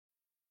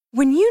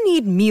When you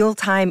need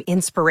mealtime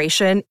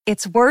inspiration,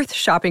 it's worth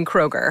shopping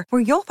Kroger,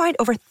 where you'll find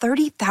over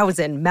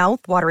 30,000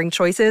 mouth-watering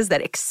choices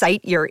that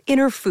excite your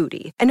inner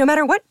foodie. And no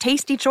matter what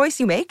tasty choice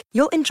you make,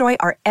 you'll enjoy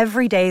our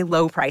everyday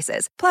low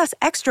prices, plus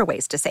extra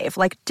ways to save,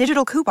 like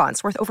digital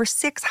coupons worth over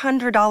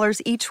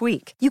 $600 each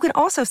week. You can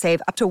also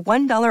save up to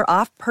 $1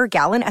 off per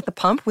gallon at the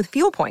pump with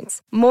fuel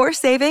points. More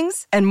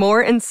savings and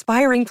more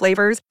inspiring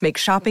flavors make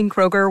shopping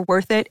Kroger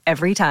worth it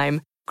every time.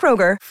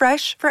 Kroger,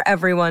 fresh for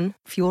everyone.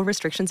 Fuel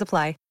restrictions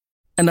apply.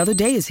 Another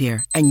day is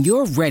here, and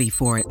you're ready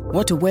for it.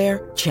 What to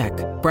wear? Check.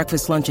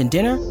 Breakfast, lunch, and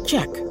dinner?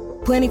 Check.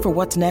 Planning for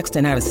what's next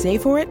and how to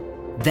save for it?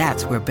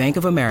 That's where Bank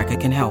of America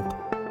can help.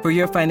 For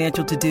your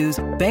financial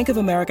to-dos, Bank of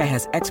America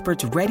has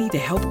experts ready to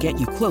help get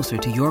you closer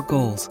to your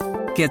goals.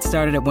 Get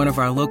started at one of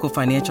our local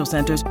financial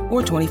centers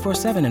or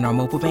 24/7 in our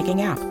mobile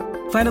banking app.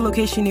 Find a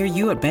location near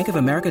you at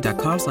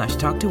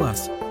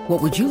bankofamerica.com/talktous.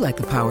 What would you like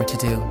the power to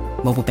do?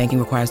 Mobile banking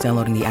requires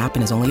downloading the app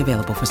and is only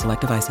available for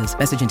select devices.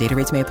 Message and data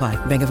rates may apply.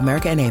 Bank of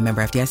America N.A.,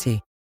 member FDIC.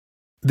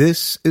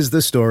 This is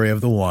the story of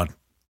the one.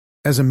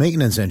 As a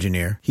maintenance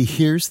engineer, he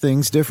hears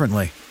things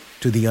differently.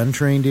 To the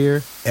untrained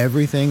ear,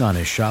 everything on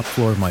his shop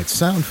floor might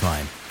sound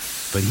fine,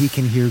 but he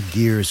can hear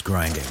gears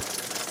grinding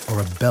or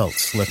a belt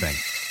slipping.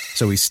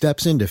 So he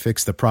steps in to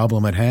fix the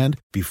problem at hand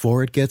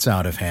before it gets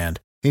out of hand.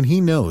 And he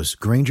knows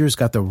Grainger's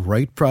got the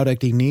right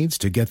product he needs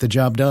to get the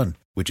job done,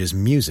 which is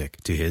music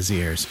to his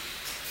ears.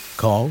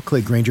 Call,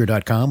 click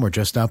Grainger.com, or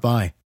just stop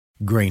by.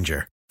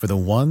 Grainger, for the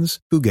ones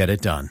who get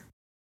it done.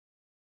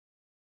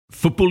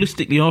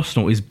 Footballistically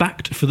Arsenal is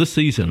backed for the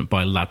season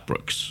by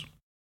Ladbrokes.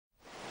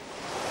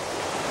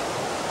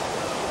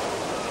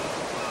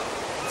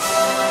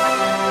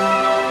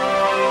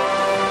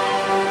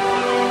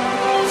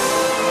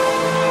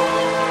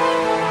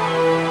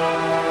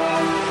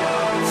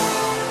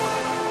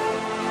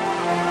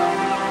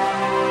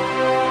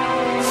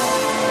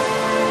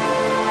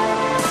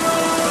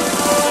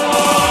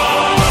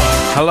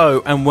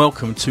 Hello and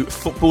welcome to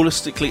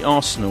Footballistically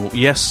Arsenal.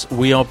 Yes,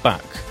 we are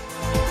back.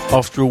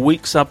 After a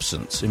week's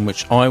absence in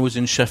which I was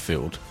in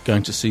Sheffield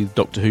going to see the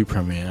Doctor Who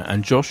premiere,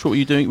 and Josh, what were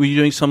you doing? Were you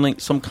doing something,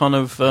 some kind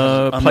of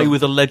play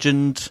with a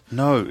legend?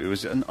 No, it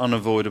was an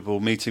unavoidable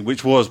meeting,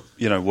 which was,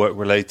 work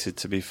related,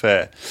 to be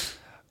fair.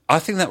 I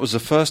think that was the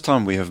first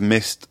time we have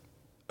missed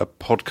a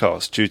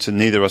podcast due to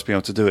neither of us being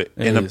able to do it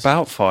in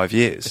about 5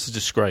 years. It's a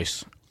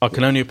disgrace. I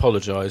can only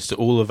apologise to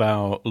all of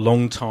our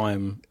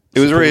long-time... It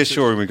was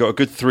reassuring. We got a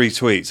good 3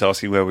 tweets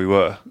asking where we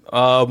were.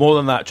 More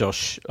than that,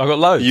 Josh. I got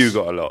loads. You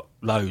got a lot.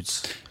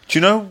 Loads. Do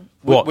you know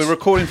what? We're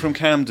recording from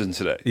Camden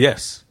today?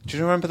 Yes. Do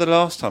you remember the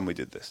last time we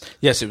did this?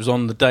 Yes, it was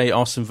on the day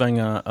Arsene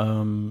Wenger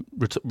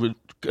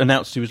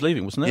announced he was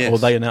leaving, wasn't it? Yes. Or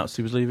they announced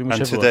he was leaving,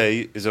 And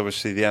today is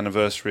obviously the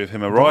anniversary of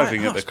him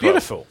arriving at the it's club.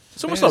 Beautiful.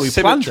 It's almost like we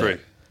planned symmetry.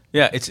 it.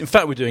 Yeah, in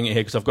fact, we're doing it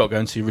here because I've got to go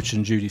and see Richard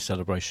and Judy's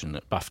celebration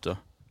at BAFTA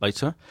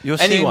later. You're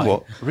seeing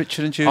what?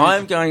 Richard and Judy?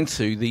 I'm going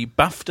to the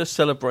BAFTA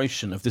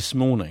celebration of this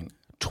morning.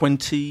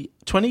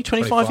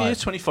 25 years?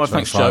 25,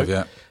 thanks, Joe.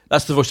 Yeah.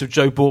 That's the voice of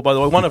Joe Ball, by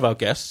the way, one of our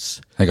guests.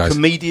 Hey, guys.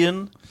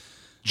 Comedian,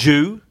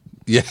 Jew.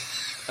 Yeah.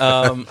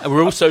 And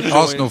we're also joined,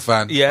 Arsenal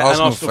fan. Yeah,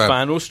 an Arsenal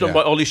fan. We're also joined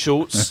by Ollie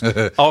Schultz,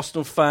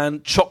 Arsenal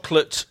fan,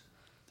 chocolate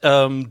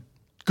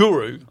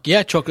guru.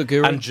 Yeah, chocolate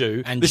guru. And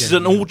Jew. And this Jew, is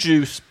an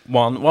all-Jew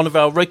one of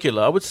our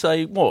regular, I would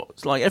say,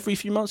 it's like every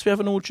few months we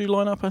have an all-Jew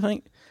lineup, I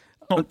think.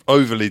 Not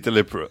overly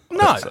deliberate.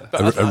 No.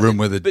 A room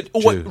with a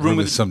Jew. Room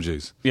with some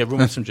Jews. Yeah, room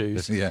with some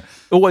Jews. Yeah.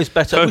 Always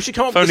better. We should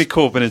come up if only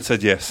Corbyn had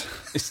said yes.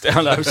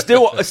 I know. It's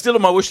still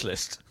on my wish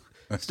list.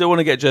 Still want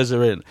to get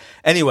Jezza in.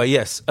 Anyway,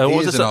 yes. He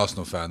is an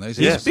Arsenal fan, though.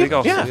 Yes, big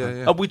Arsenal.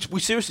 Yeah. We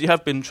seriously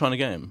have been trying to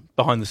get him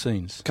behind the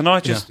scenes. Can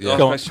I just ask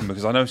a question?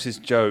 Because I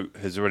noticed Joe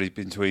has already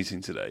been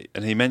tweeting today,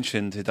 and he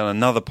mentioned he'd done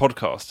another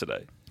podcast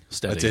today.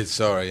 Steady. I did,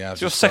 sorry. Yeah,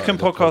 it's your second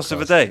podcast of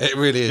the day. It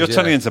really is. You're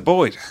turning into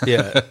Boyd.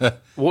 Yeah.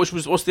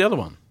 What's the other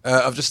one?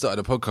 I've just started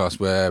a podcast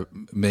where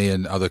me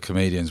and other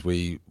comedians,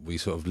 we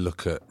sort of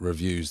look at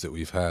reviews that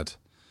we've had.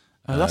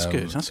 Oh, that's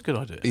good. That's a good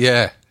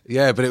idea.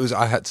 Yeah, but it was.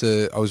 I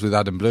was with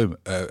Adam Bloom,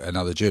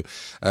 another Jew.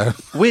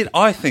 Weird.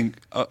 I think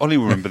I only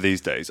remember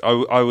these days.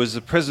 I was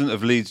the president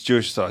of Leeds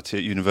Jewish Society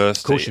at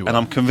university, of course you were. And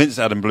I'm convinced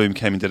Adam Bloom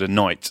came and did a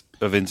night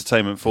of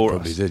entertainment for us.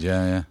 Probably did.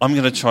 Yeah. I'm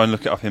going to try and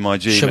look it up in my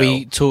Gmail. Shall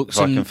we talk if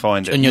I can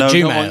find it? on your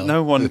Gmail?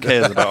 No one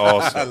cares about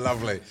Arsenal.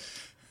 Lovely.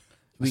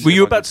 Were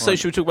you about to say,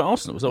 should we talk about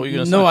Arsenal? Was that what you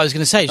were going to say? No, I was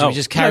going to say, should we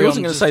just carry on? I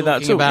wasn't going to say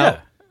that too. About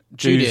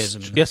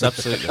Judaism. Jews. Yes,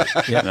 absolutely.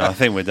 Yeah. No, I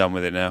think we're done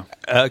with it now.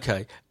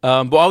 Okay.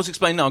 But I was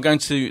explaining now, I'm going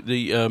to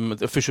the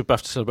official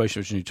BAFTA celebration,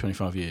 which is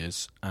 25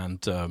 years,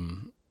 and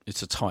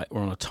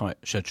we're on a tight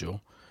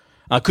schedule.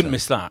 I couldn't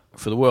miss that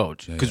for the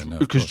world,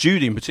 because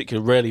Judy in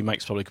particular rarely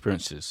makes public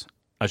appearances,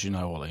 as you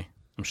know, Ollie.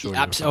 I'm sure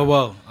Oh,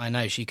 well, I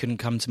know. She couldn't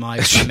come to my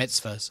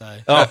mitzvah, so...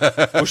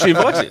 Oh, was she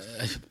invited?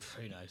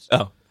 Who knows?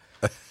 Oh.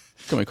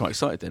 Got me quite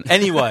excited then.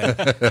 Anyway,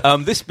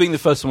 this being the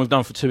first time we've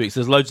done for 2 weeks,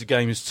 there's loads of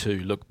games to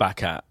look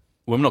back at.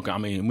 We're not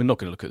going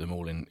to look at them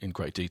all in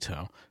great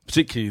detail,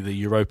 particularly the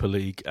Europa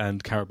League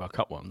and Carabao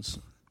Cup ones.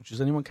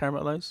 Does anyone care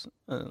about those?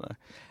 I don't know.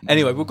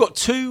 Anyway, we've got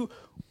two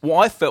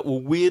what I felt were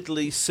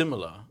weirdly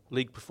similar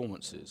league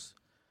performances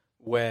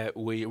where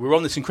we're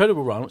on this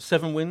incredible run.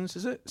 7 wins,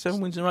 is it? 7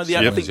 wins in a row.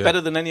 I think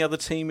better than any other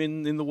team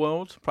in the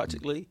world,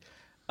 practically.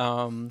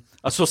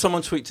 I saw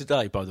someone tweet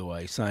today, by the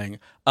way, saying,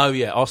 "Oh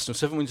yeah, Arsenal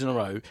 7 wins in a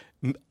row.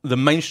 The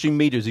mainstream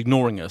media is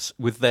ignoring us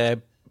with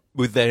their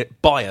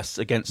bias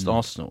against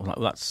Arsenal." Like,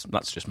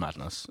 that's just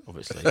madness,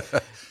 obviously.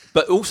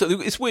 But also,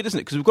 it's weird, isn't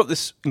it? Because we've got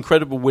this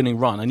incredible winning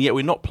run, and yet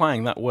we're not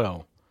playing that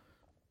well.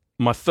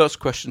 My first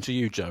question to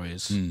you, Joe,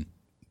 is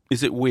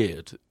it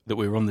weird that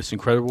we're on this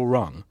incredible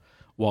run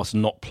whilst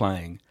not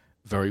playing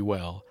very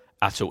well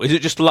at all? Is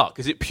it just luck?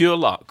 Is it pure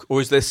luck?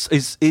 Or is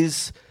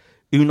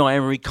Unai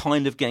Emery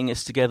kind of getting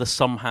us together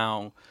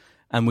somehow,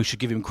 and we should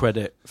give him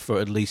credit for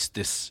at least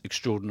this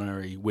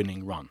extraordinary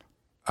winning run?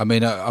 I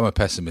mean, I'm a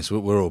pessimist.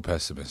 We're all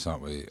pessimists,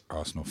 aren't we,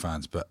 Arsenal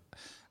fans? But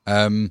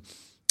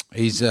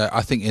he's,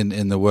 I think,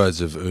 in the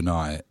words of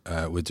Unai,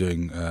 we're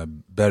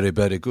doing very,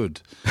 very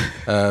good.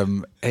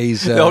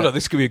 He's. Hold on,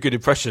 this could be a good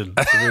impression.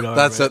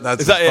 That's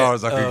as far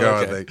as I can go.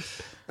 Okay.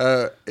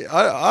 I think.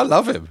 I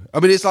love him. I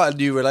mean, it's like a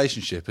new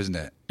relationship, isn't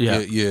it?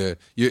 Yeah.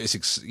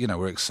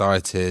 We're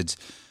excited,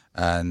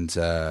 and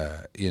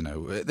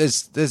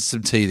there's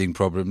some teething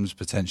problems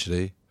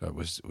potentially.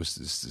 We're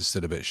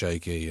still a bit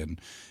shaky,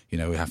 and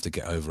we have to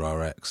get over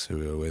our ex, who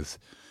we were with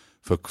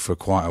for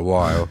quite a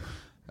while.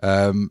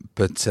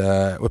 But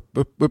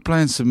we're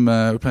playing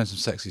some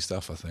sexy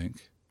stuff. I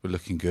think we're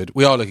looking good.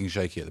 We are looking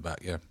shaky at the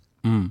back, yeah.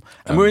 And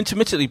we're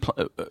intermittently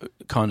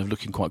kind of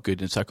looking quite good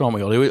in attack, aren't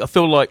we, Ollie? I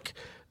feel like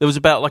there was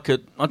about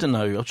I don't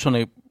know, I'm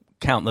trying to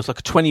count. There's like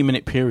a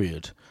 20-minute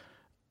period,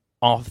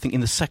 I think,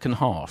 in the second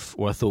half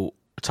where I thought,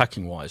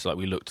 attacking-wise, like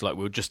we looked like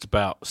we were just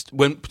about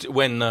when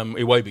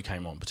Iwobi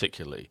came on,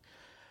 particularly.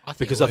 I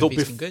think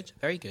Iwobi's been good,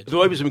 very good.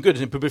 Iwobi's been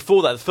good, but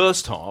before that, the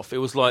first half, it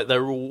was like they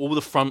were all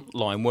the front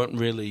line weren't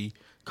really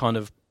kind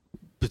of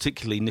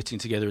particularly knitting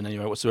together in any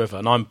way whatsoever,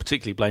 and I'm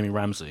particularly blaming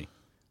Ramsey.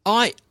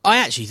 I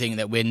actually think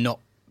that we're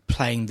not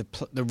playing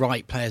the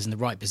right players in the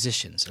right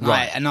positions,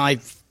 and I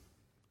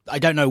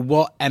don't know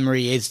what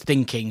Emery is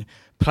thinking,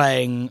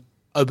 playing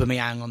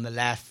Aubameyang on the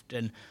left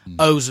and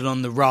Ozil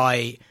on the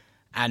right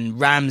and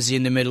Ramsey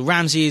in the middle.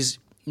 Ramsey is,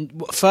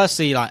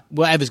 firstly, like,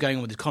 whatever's going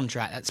on with his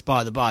contract, that's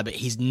by the by, but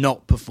he's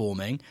not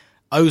performing.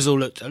 Ozil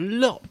looked a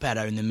lot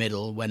better in the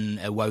middle when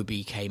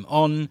Iwobi came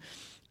on.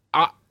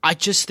 I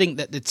just think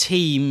that the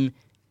team,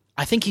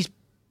 I think he's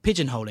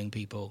pigeonholing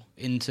people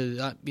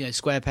into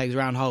square pegs,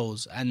 round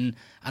holes, and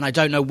I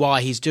don't know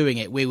why he's doing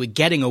it. We were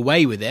getting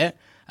away with it,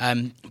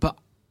 but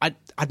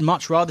I'd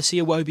much rather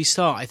see Iwobi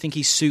start. I think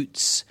he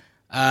suits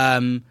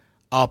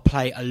our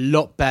play a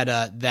lot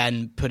better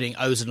than putting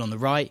Ozil on the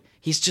right.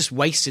 He's just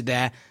wasted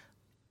there.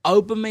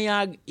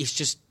 Aubameyang is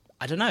just,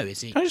 I don't know.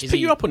 Can I just pick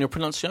you up on your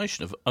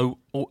pronunciation of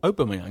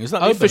Aubameyang? Is that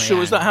the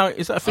official? Is that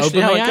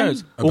officially how it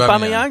goes?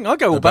 Aubameyang? I'll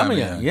go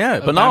Aubameyang. Yeah,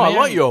 but no, I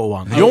like your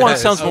one. Your one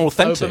sounds more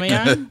authentic.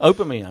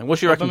 Aubameyang. What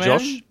do you reckon,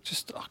 Josh?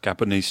 Just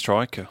Gabonese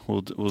striker.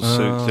 We'll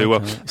do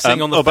well.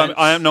 Sitting on the bench.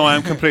 I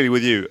am completely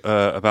with you,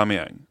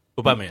 Aubameyang.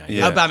 Aubameyang.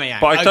 Yeah.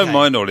 Aubameyang. But I don't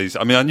mind Ollie's.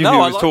 I mean, I knew who he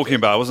was talking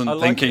about. I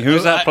wasn't thinking,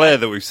 who's that player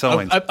that we've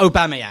signed?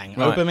 Aubameyang.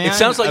 Right. Aubameyang. It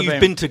sounds like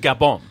you've been to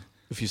Gabon,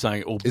 if you're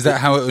saying it. Is that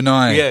how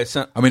Unai?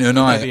 Yeah. I mean,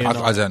 Unai,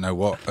 I don't know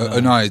what.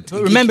 Unai.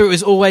 But remember,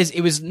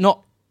 it was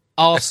not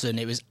Arsene,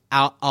 it was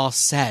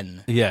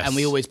Arsene. Yes. And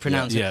we always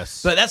pronounce it.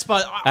 Yes. But that's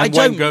by...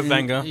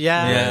 Wenger.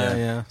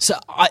 Yeah. So,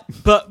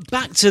 but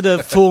back to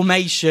the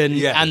formation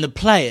and the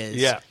players.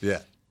 Yeah.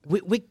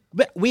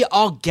 We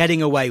are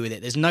getting away with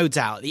it, there's no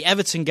doubt. The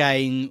Everton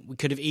game, we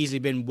could have easily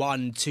been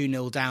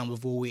 1-2-0 down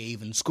before we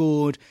even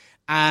scored.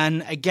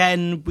 And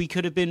again, we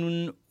could have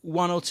been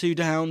 1 or 2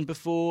 down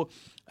before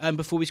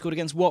we scored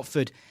against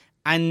Watford.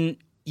 And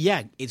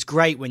yeah, it's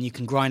great when you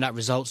can grind out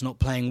results not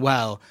playing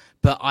well.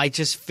 But I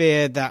just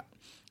fear that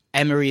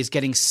Emery is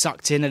getting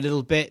sucked in a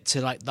little bit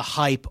to like the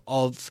hype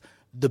of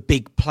the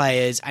big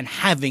players and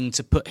having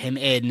to put him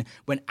in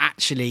when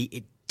actually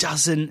it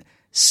doesn't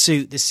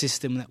suit the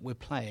system that we're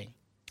playing.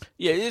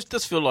 Yeah, it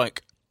does feel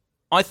like,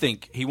 I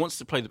think he wants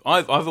to play.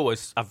 I've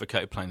always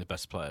advocated playing the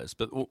best players,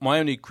 but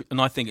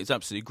and I think it's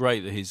absolutely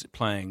great that he's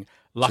playing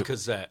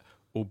Lacazette,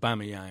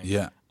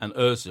 Aubameyang, and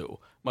Ozil.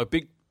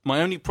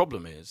 My only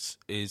problem is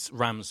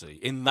Ramsey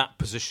in that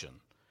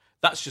position.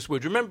 That's just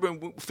weird.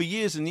 Remember, for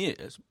years and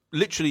years,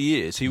 literally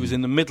years, he was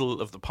in the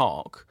middle of the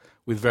park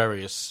with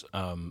various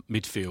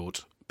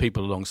midfield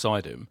people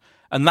alongside him,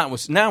 and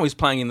now he's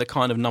playing in the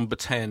kind of number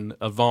 10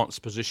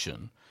 advanced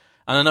position.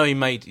 And I know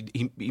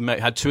he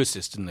had 2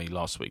 assists, didn't he,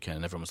 last weekend?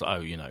 And everyone was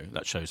like, oh,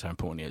 that shows how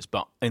important he is.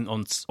 But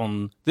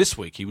on this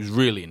week, he was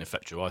really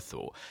ineffectual, I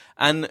thought.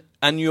 And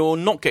you're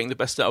not getting the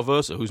best out of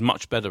Ozil, who's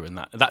much better in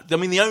that. I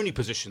mean, the only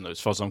position, though, as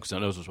far as I'm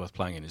concerned, Ozil's worth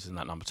playing in is in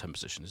that number 10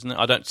 position, isn't it?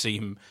 I don't see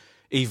him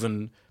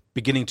even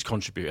beginning to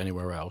contribute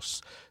anywhere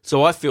else.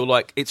 So I feel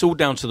like it's all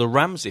down to the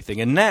Ramsey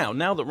thing. And now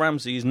that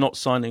Ramsey is not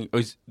signing,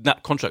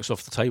 that contract's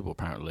off the table,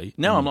 apparently,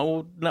 now I'm like,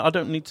 well, no, I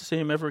don't need to see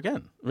him ever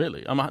again,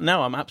 really. I'm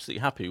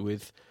absolutely happy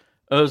with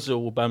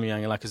Ozil,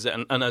 Aubameyang, and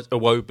Lacazette, and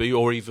Iwobi,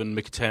 or even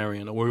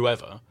Mkhitaryan or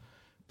whoever.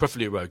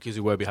 Preferably Iwobi, because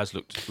Iwobi has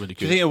looked really good.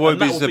 Do you think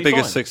Iwobi is the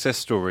biggest success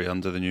story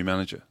under the new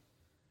manager?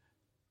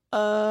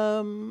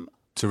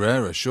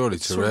 Torreira, surely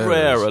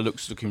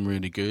Torreira looking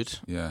really good.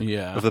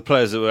 Yeah. Of the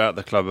players that were at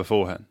the club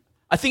beforehand,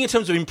 I think in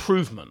terms of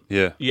improvement,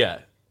 yeah,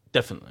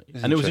 definitely.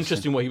 And it was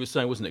interesting what he was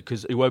saying, wasn't it?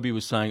 Because Iwobi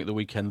was saying at the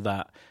weekend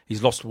that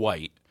he's lost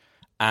weight,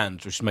 and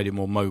which made him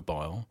more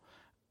mobile.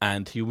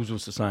 And he was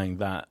also saying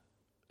that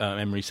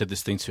Emery said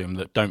this thing to him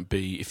that don't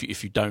be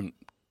if you don't,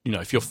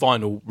 if your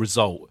final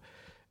result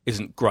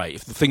isn't great,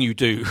 if the thing you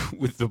do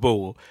with the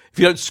ball, if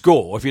you don't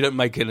score, if you don't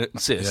make an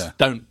assist,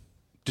 don't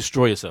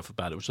destroy yourself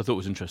about it, which I thought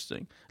was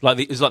interesting.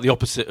 It's like the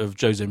opposite of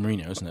Jose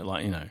Mourinho, isn't it?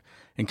 Like,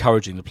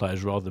 encouraging the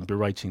players rather than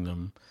berating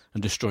them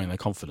and destroying their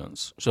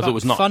confidence. So I thought it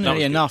was not.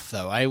 Funnily enough,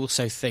 though, I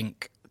also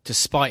think,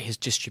 despite his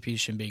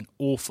distribution being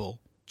awful,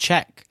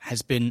 Czech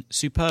has been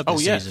superb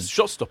this season.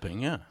 Shot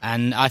stopping, yeah.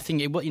 And I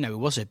think it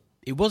was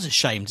a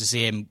shame to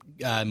see him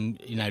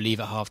leave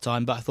at half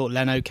time, but I thought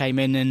Leno came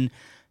in and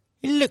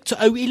he looked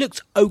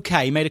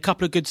okay, made a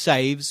couple of good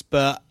saves,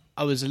 but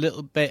I was a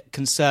little bit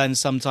concerned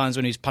sometimes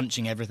when he was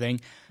punching everything,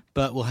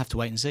 but we'll have to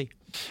wait and see.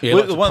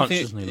 Yeah, the one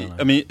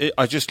thing,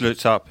 I just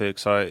looked up here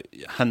because I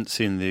hadn't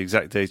seen the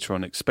exact data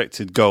on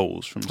expected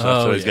goals from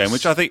Saturday's game,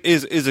 which I think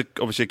is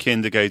obviously a key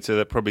indicator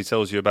that probably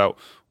tells you about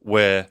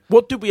where.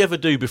 What did we ever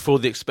do before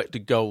the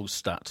expected goals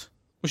stat?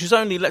 Which is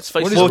only, let's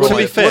face it. Well, to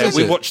be fair,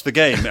 we watched the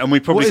game and we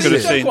probably could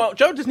have seen.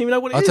 Joe doesn't even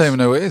know what it is. I don't even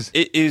know what it is.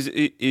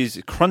 It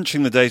is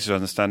crunching the data to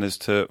understand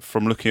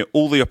from looking at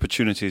all the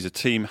opportunities a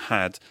team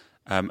had.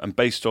 And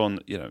based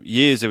on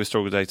years of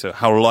historical data,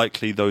 how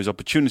likely those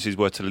opportunities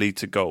were to lead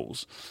to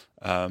goals.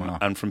 Wow.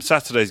 And from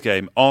Saturday's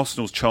game,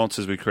 Arsenal's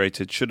chances we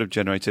created should have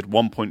generated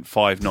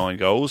 1.59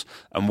 goals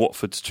and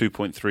Watford's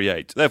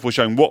 2.38. Therefore,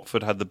 showing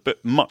Watford had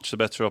much the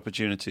better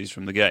opportunities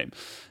from the game.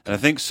 And I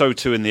think so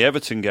too in the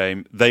Everton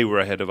game, they were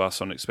ahead of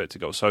us on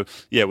expected goals. So,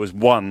 it was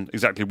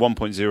exactly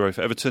 1.0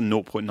 for Everton,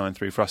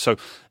 0.93 for us. So,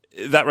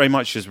 that very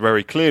much is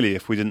very clearly,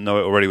 if we didn't know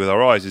it already with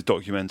our eyes, is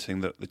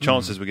documenting that the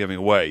chances we're giving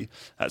away,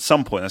 at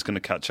some point that's going to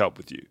catch up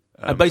with you.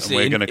 And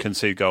we're going to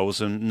concede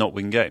goals and not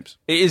win games.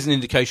 It is an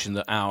indication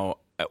that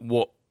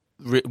what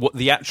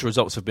the actual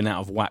results have been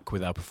out of whack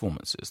with our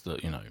performances.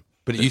 But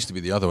it used to be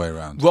the other way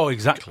around. Well,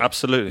 exactly.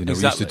 Absolutely.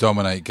 We used to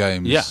dominate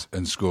games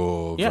and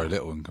score very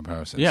little in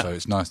comparison. Yeah. So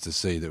it's nice to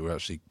see that we're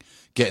actually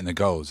getting the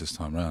goals this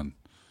time round.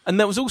 And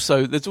there's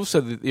also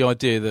the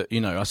idea that,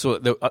 I saw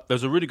there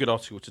was a really good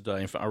article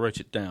today. In fact, I wrote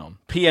it down.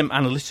 PM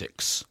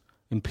Analytics.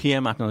 In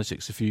PM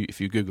Analytics, if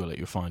you Google it,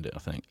 you'll find it, I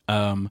think.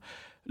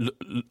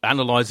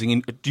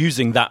 Analysing,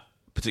 using that,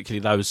 particularly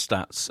those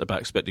stats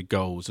about expected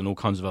goals and all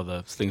kinds of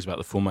other things about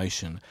the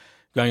formation,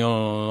 going on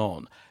and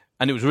on.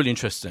 And it was really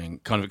interesting,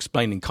 kind of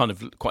explaining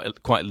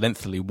quite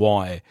lengthily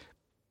why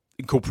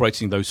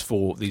incorporating these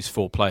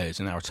four players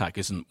in our attack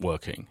isn't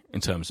working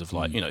in terms of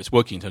it's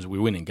working in terms of we're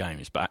winning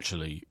games, but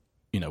actually,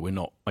 we're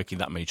not making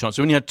that many chances.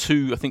 We only had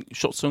 2, I think,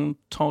 shots on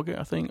target,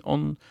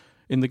 in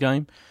the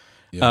game.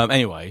 Yeah.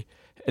 Anyway,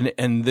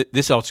 and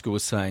this article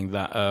was saying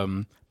that,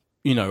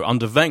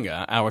 under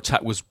Wenger, our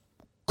attack was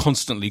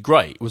constantly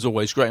great. It was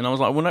always great. And I was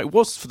like, well, no, it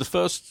was for the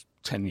first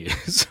 10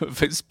 years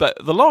of it, but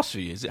the last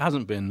few years, it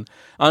hasn't been.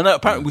 I know,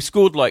 apparently, we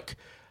scored,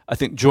 I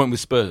think, joint with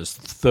Spurs,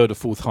 third or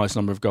fourth highest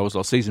number of goals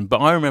last season, but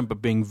I remember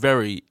being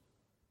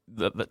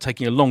that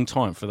taking a long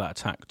time for that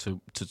attack to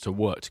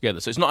work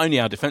together. So it's not only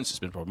our defence that's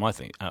been a problem. I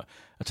think our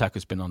attack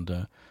has been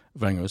under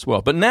Wenger as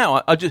well. But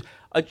now,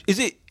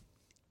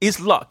 is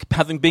luck,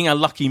 being a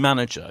lucky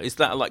manager, is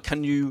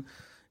that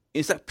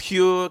is that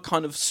pure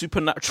kind of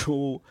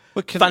supernatural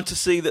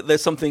fantasy that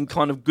there's something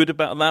kind of good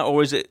about that,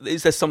 or is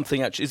there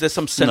something actually? Is there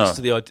some sense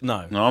to the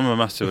idea? No, I'm a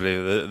massive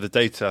believer. The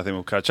data, I think,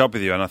 will catch up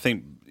with you, and I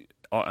think.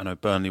 I know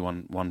Burnley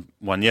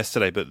won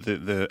yesterday, but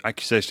the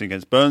accusation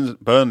against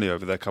Burnley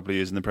over their couple of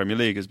years in the Premier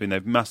League has been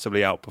they've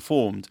massively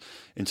outperformed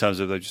in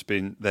terms of they've just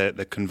been their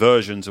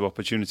conversions of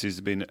opportunities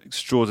have been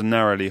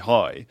extraordinarily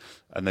high,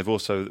 and they've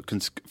also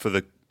for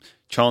the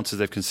chances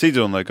they've conceded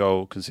on their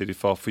goal, conceded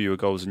far fewer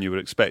goals than you would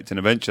expect, and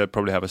eventually they'll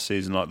probably have a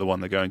season like the one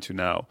they're going to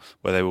now,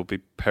 where they will be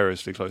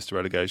perilously close to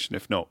relegation,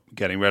 if not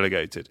getting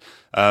relegated.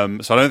 So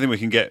I don't think we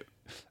can get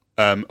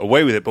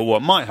away with it, but what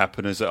might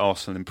happen is that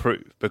Arsenal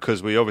improve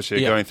because we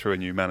obviously are going through a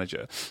new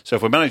manager. So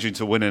if we're managing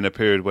to win in a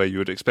period where you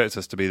would expect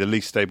us to be the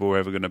least stable we're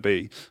ever going to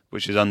be,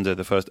 which is under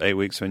the first 8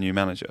 weeks of a new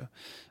manager,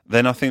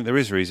 then I think there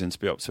is reason to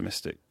be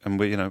optimistic. And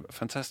we're,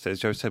 fantastic. As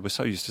Joe said, we're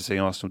so used to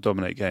seeing Arsenal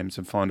dominate games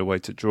and find a way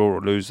to draw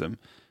or lose them.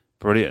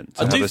 Brilliant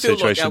to have the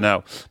situation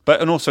now.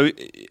 And also,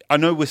 I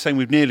know we're saying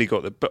we've nearly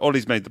got it, but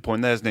Ollie's made the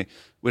point there, hasn't he?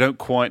 We don't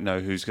quite know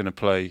who's going to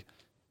play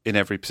in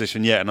every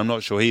position yet, and I'm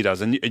not sure he does.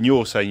 And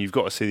you're saying you've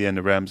got to see the end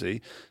of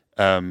Ramsey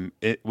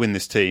win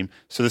this team.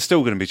 So there's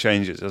still going to be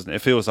changes, doesn't it? It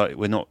feels like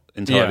we're not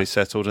entirely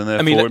settled, and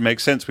therefore it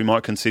makes sense we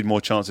might concede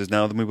more chances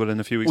now than we will in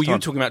a few weeks' time. Well, you're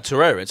talking about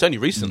Torreira. It's only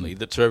recently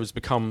that Torreira's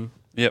become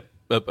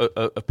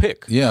a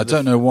pick. Yeah, I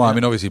don't know why. I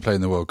mean, obviously playing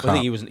the World Cup. I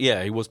think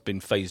he was been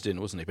phased in,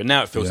 wasn't he? But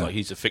now it feels like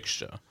he's a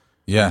fixture.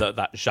 Yeah.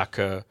 That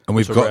Xhaka. And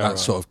we've Torreira. got that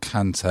sort of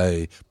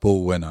Kante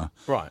ball winner.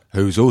 Right.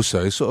 Who's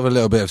also sort of a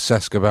little bit of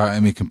Cesc about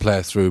him. He can play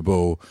a through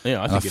ball.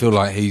 Yeah, I feel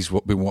like he's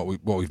what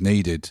we've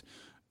needed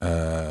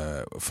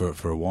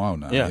for a while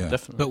now. Yeah,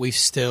 definitely. But we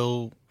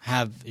still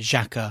have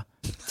Xhaka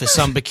for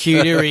some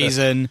peculiar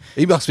reason.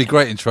 He must be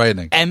great in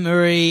training.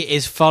 Emery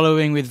is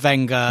following with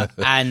Wenger,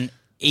 and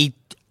he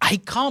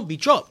can't be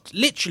dropped.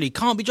 Literally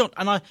can't be dropped.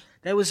 And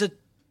there was a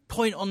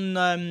point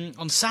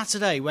on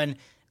Saturday when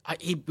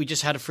we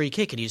just had a free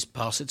kick and he just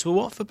passed it to a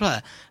Watford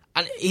player,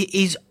 and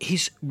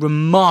he's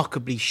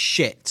remarkably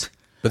shit.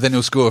 But then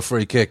he'll score a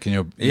free kick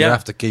and you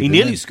have to keep him. He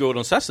nearly in. scored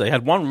on Saturday. He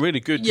had one really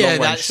good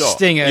long-range shot.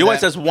 Stinger, he always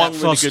has one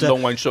really good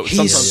long-range shot.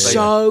 He's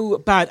so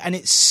bad, and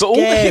it's scary. But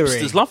all the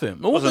hipsters love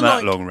him. It wasn't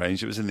that long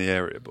range. It was in the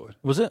area, boy.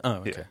 Was it? Oh,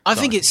 okay. Yeah. I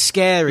think it's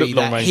scary Look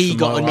that long-range he from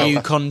got a mile new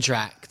out.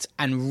 contract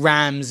and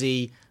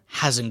Ramsey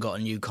hasn't got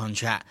a new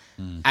contract.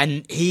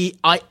 And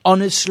I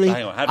honestly...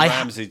 Hang on, had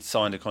Ramsey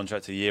signed a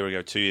contract a year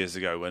ago, 2 years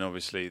ago, when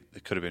obviously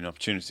there could have been an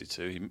opportunity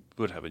to, he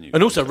would have a new And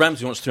contract. also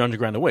Ramsey wants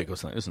 $300,000 a week or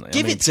something, isn't he?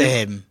 Give it to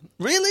him.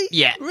 Really?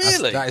 Yeah.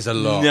 Really? That is a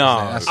lot.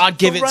 No. I'd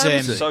give it to him.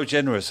 Ramsey. So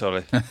generous,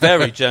 Ollie.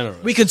 Very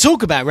generous. We can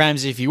talk about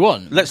Ramsey if you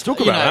want. Let's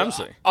talk about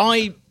Ramsey.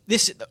 I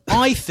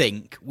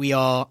think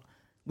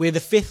we're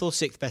the fifth or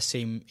sixth best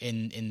team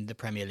in the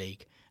Premier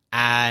League,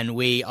 and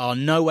we are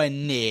nowhere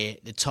near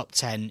the top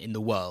 10 in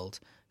the world.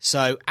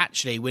 So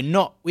actually, we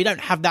don't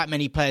have that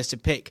many players to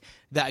pick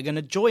that are going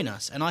to join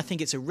us, and I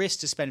think it's a risk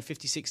to spend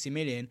 50-60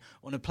 million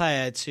on a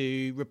player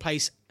to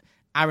replace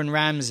Aaron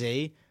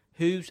Ramsey,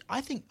 who's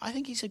I think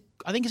he's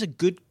a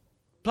good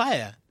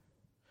player.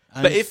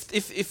 But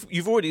if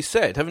you've already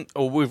said,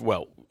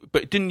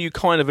 but didn't you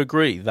kind of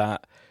agree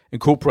that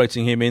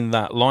incorporating him in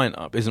that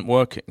lineup isn't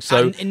working?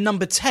 So and in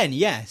number 10,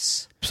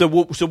 yes. So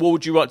what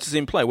would you like to see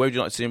him play? Where would you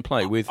like to see him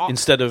play with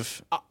instead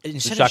of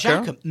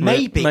Xhaka?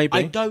 Maybe. Maybe.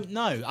 I don't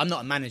know. I'm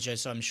not a manager,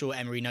 so I'm sure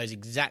Emery knows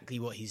exactly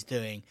what he's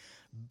doing.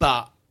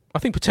 But I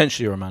think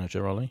potentially you're a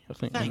manager, Ollie. I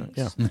think. Thanks.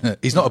 Yeah.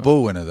 He's not a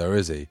ball winner though,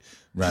 is he?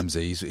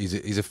 Ramsey. Is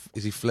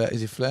he flair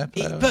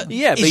player? but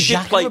Yeah, but is he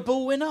did Xhaka play- a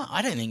ball winner?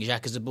 I don't think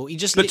Xhaka's a ball. He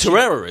just But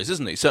literally- Torreira is,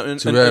 isn't he? So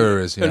Torreira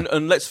is, yeah.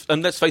 And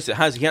let's face it,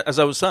 as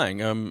I was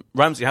saying,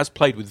 Ramsey has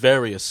played with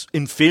various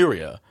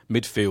inferior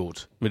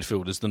midfielders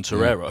than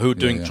Torreira, who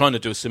are trying to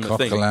do a similar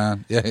thing.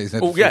 Coquelin.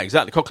 Yeah,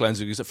 exactly.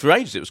 Coquelin's for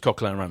ages it was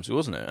Coquelin and Ramsey,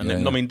 wasn't it? And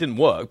then, it didn't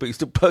work, but he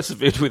still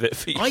persevered with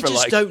it. I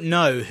just don't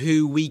know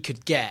who we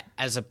could get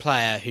as a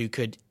player who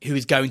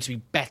is going to be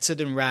better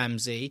than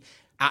Ramsey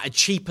at a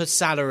cheaper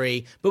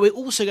salary, but we're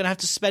also going to have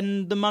to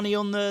spend the money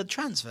on the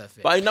transfer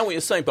fee. But I know what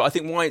you're saying. But I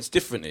think why it's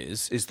different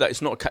is that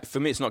it's not for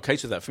me. It's not a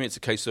case of that. For me, it's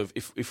a case of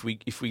if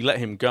we let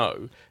him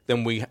go,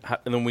 then we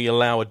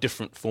allow a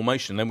different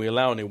formation. Then we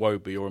allow an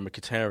Iwobi or a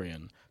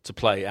Mkhitaryan to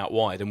play out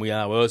wide, and we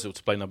allow Ozil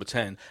to play number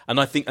 10. And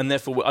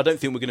therefore I don't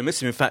think we're going to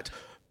miss him. In fact,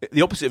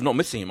 the opposite of not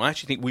missing him, I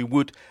actually think we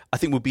would. I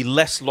think we'd be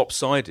less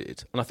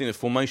lopsided, and I think the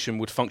formation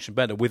would function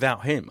better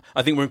without him.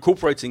 I think we're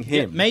incorporating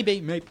him. Yeah,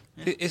 maybe.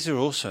 Is there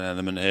also an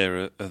element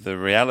here of the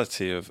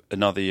reality of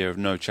another year of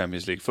no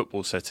Champions League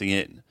football setting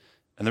in?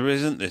 And there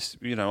isn't this,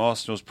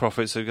 Arsenal's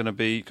profits are going to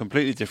be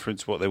completely different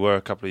to what they were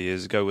a couple of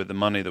years ago with the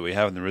money that we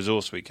have and the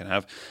resource we can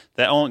have.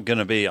 There aren't going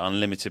to be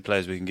unlimited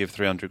players we can give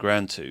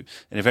 $300,000 to.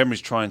 And if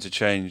Emery's trying to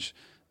change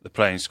the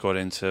playing squad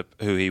into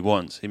who he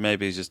wants,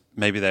 maybe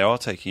they are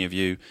taking a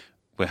view.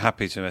 We're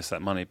happy to invest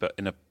that money, but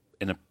in a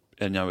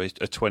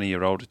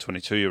 20-year-old, a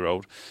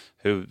 22-year-old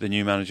who the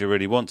new manager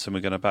really wants, and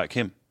we're going to back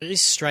him. It is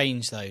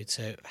strange though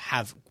to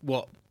have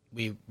what's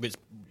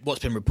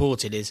been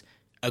reported is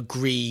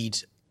agreed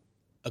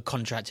a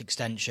contract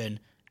extension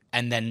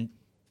and then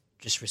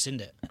just rescind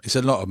it. It's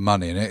a lot of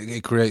money, and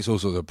it creates all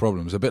sorts of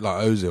problems. A bit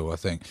like Ozil, I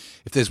think.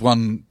 If there's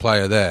one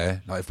player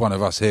there, like if one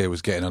of us here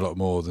was getting a lot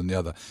more than the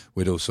other,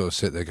 we'd all sort of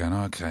sit there going,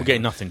 "Okay, We're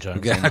getting nothing, Joe.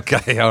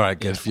 Okay, all right,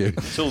 get a few."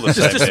 It's all the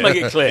same. Just to make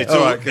it clear.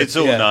 It's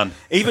all none.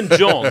 Even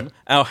John,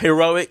 our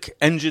heroic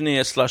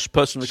engineer /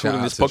 person recording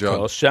Shout this out to John.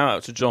 podcast, shout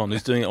out to John,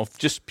 who's doing it off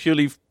just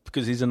purely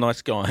because he's a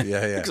nice guy.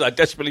 Yeah. Because I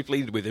desperately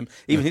pleaded with him.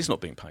 Even he's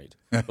not being paid.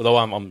 Although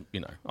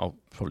I'll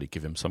probably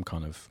give him some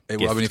kind of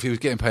gift. I mean, if he was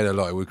getting paid a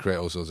lot, it would create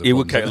all sorts of It problems.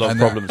 would create a lot of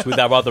problems with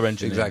our other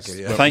engineers.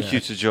 Exactly, yeah. Thank you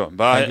to John.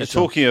 But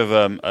talking of,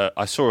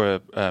 I saw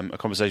a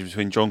conversation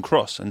between John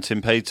Cross and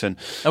Tim Payton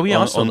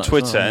I saw on that as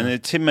Twitter, well, yeah.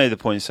 and Tim made the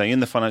point saying in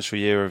the financial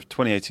year of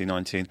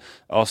 2018-19,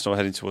 Arsenal are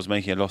heading towards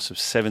making a loss of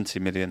 70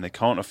 million. They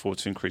can't afford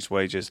to increase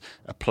wages.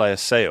 A player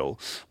sale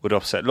would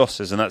offset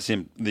losses, and that's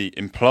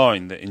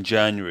implying that in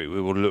January we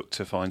will look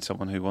to find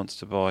someone who wants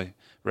to buy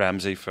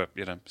Ramsey for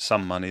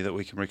some money that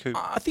we can recoup.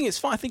 I think it's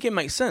fine. I think it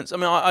makes sense. I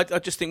mean, I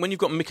just think when you've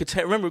got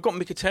Mkhitaryan, remember we've got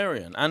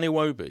Mkhitaryan and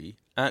Iwobi,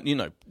 and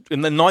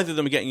then neither of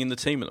them are getting in the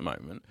team at the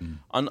moment.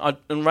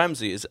 And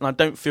Ramsey is, and I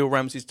don't feel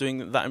Ramsey's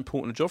doing that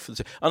important a job for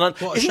the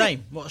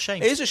team. What a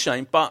shame! It is a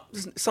shame, but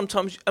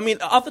sometimes, I mean,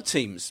 other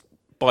teams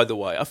by the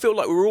way. I feel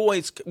like we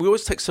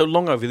always take so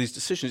long over these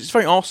decisions. It's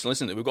very Arsenal,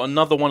 isn't it? We've got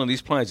another one of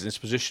these players in this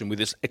position with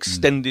this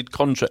extended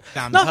contract.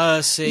 Van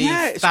Persie,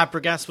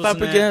 Fabregas,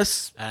 wasn't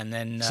it? And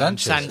then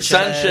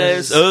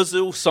Sanchez,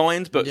 Ozil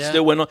signed, but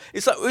still went on.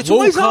 It's like it's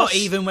always us.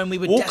 Even when we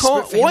were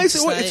desperate for him to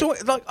stay. It's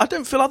always, like I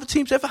don't feel other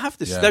teams ever have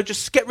this. Yeah. They'll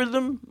just get rid of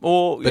them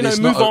or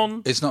move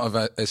on. It's not a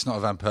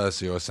Van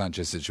Persie or a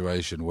Sanchez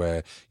situation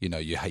where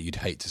you'd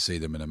hate to see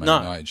them in a Man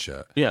United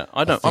shirt. Yeah,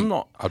 I'm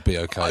not. I'd be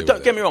okay. with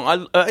Don't get me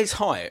wrong. At his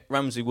height,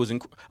 Ramsey was.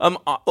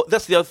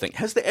 That's the other thing.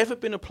 Has there ever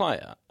been a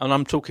player, and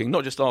I'm talking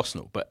not just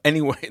Arsenal, but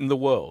anywhere in the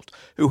world,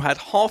 who had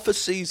half a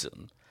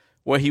season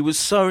where he was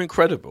so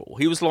incredible?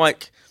 He was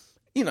like,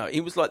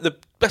 he was like the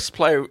best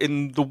player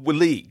in the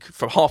league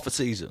for half a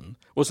season,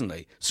 wasn't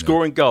he?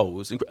 Scoring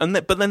goals,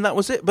 but then that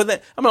was it. But then,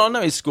 I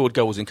know he's scored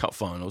goals in cup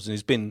finals and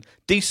he's been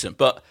decent,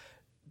 but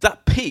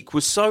that peak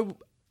was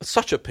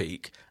such a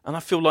peak, and I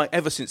feel like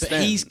ever since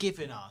then he's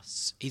given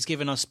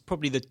us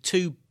probably the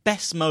two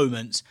best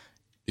moments.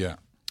 Yeah.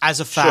 As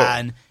a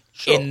fan,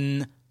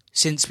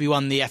 since we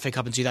won the FA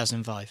Cup in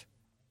 2005,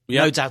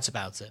 no doubt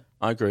about it.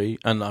 I agree,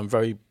 and I'm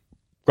very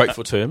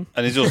grateful to him.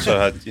 And he's also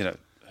had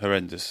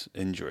horrendous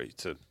injury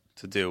to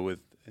deal with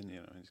in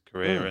his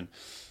career,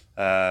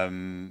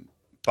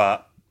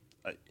 but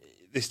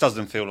this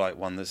doesn't feel like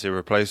one that's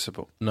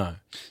irreplaceable. No,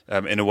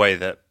 in a way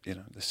that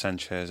the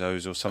Sanchez,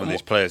 Ozil, some of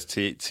these players,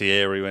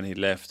 Thierry when he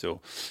left, or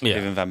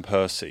even Van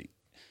Persie,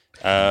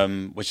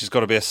 which has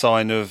got to be a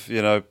sign of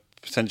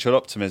potential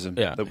optimism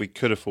that we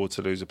could afford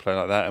to lose a player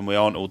like that, and we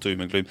aren't all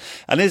doom and gloom.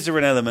 And is there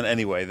an element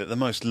anyway that the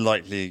most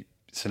likely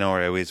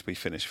scenario is we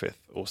finish 5th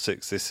or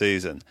 6th this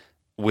season,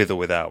 with or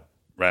without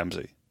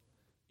Ramsey?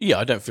 Yeah,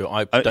 I don't feel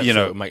it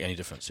would make any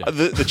difference. Yeah.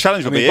 The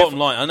challenge will be bottom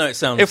line. I know it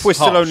sounds if we're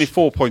harsh. still only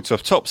 4 points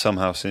off top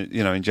somehow,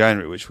 in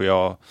January, which we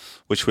are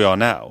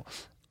now.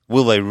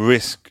 Will they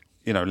risk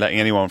letting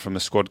anyone from the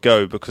squad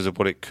go because of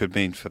what it could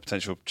mean for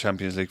potential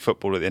Champions League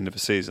football at the end of the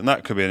season?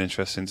 That could be an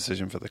interesting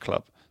decision for the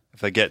club if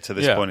they get to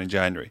this point in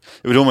January.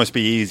 It would almost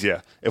be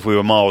easier if we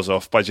were miles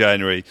off by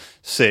January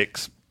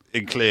 6th.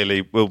 And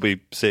clearly will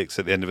be 6th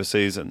at the end of a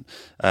season.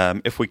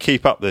 If we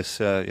keep up this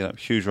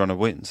huge run of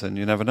wins, then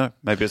you never know.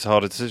 Maybe it's a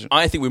harder decision.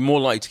 I think we're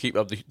more likely to keep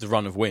up the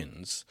run of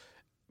wins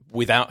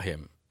without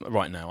him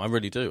right now. I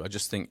really do. I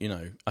just think,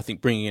 I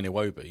think bringing in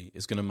Iwobi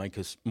is going to make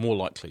us more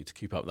likely to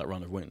keep up that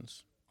run of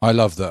wins. I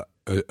love that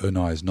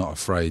Unai is not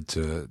afraid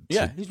to he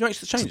makes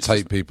the changes. To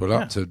take people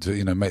up to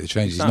make the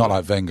changes. He's not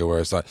like Wenger where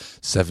it's like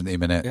 70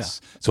 minutes.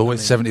 Yeah. It's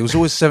always 70. It was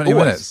always 70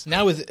 minutes.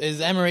 Now with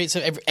Emery, it's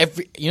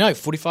every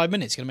 45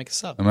 minutes you're going to make a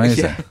sub.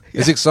 Amazing. Yeah.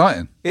 It's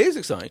exciting. It is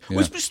exciting. Yeah.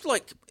 Well,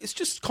 it's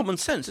just common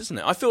sense, isn't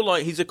it? I feel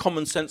like he's a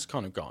common sense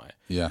kind of guy.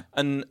 Yeah.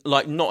 And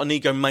not an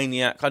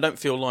egomaniac. I don't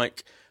feel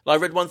like I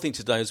read one thing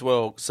today as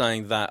well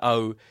saying that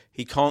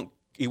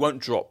he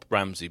won't drop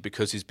Ramsey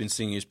because he's been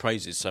singing his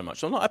praises so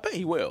much. I'm like, I bet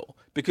he will,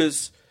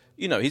 because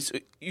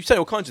you say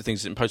all kinds of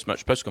things in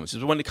post-match press conferences,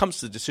 but when it comes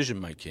to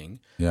decision making,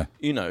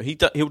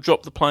 he'll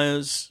drop the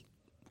players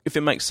if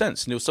it makes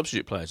sense, and he'll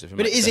substitute players if it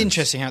makes sense. But it is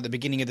interesting how at the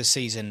beginning of the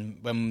season,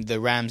 when the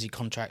Ramsey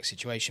contract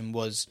situation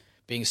was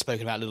being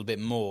spoken about a little bit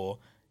more,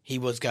 he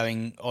was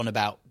going on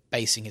about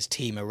basing his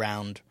team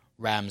around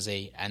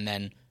Ramsey, and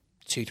then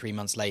 2-3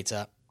 months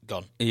later,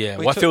 gone. Yeah,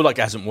 I feel like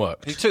it hasn't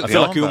worked. I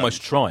feel like he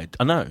almost tried.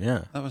 I know,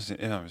 yeah. That was it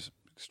was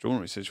an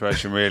extraordinary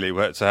situation, really,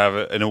 where to have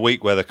it in a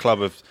week where the club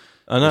have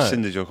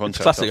rescinded your contract.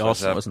 It's classic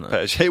Arsenal, wasn't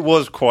it? It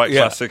was quite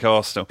classic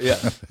Arsenal. Yeah.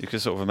 You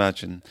could sort of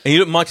imagine. And he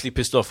looked mightily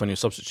pissed off when he was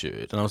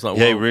substituted, and I was like,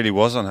 he really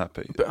was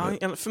unhappy.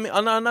 But for me,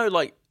 I know,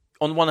 like,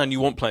 on one hand, you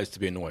want players to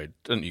be annoyed,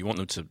 don't you? You want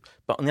them to,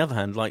 but on the other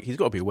hand, like, he's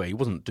got to be aware he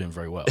wasn't doing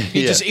very well. I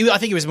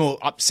think he was more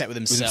upset with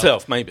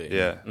himself. Maybe.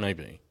 Yeah,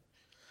 maybe.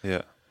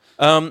 Yeah.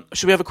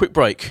 Should we have a quick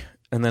break,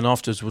 and then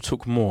afterwards we'll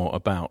talk more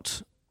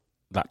about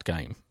that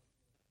game?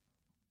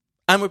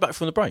 And we're back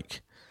from the break.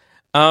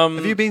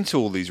 Have you been to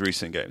all these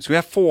recent games? We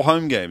have 4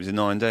 home games in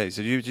 9 days.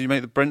 Did you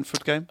make the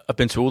Brentford game? I've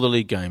been to all the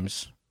league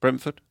games.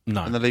 Brentford?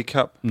 No. In the League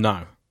Cup?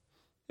 No.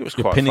 It was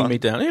You're quite pinning fun. me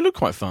down. It looked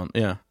quite fun,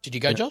 yeah. Did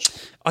you go, Josh?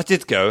 I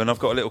did go, and I've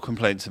got a little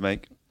complaint to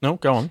make. No,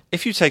 go on.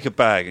 If you take a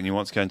bag and you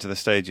want to go into the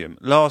stadium,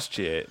 last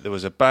year there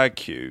was a bag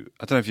queue.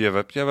 I don't know if do you have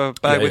a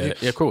bag with you?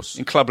 Yeah, of course.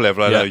 In club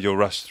level, I know you'll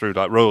rush through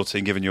like royalty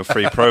and giving you a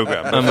free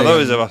programme. But for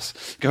those of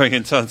us going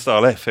in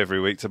Turnstile F every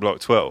week to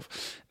Block 12,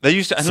 they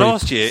used to. And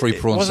last year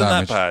it wasn't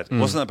that bad.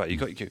 Wasn't that bad? You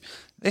got your queue.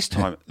 This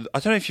time, I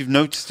don't know if you've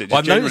noticed it.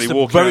 I've noticed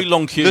a very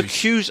long queue. The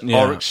queues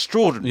are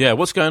extraordinary. Yeah,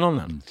 what's going on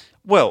then?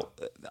 Well,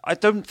 I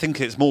don't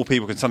think it's more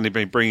people can suddenly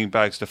be bringing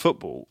bags to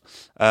football.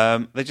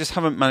 They just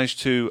haven't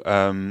managed to.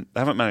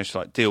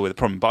 Like deal with the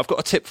problem. But I've got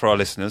a tip for our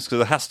listeners, because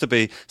there has to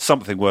be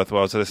something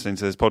worthwhile to listening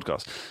to this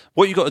podcast.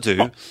 What you've got to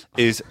do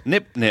is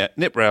nip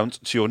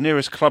round to your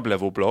nearest club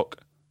level block,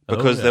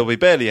 because there'll be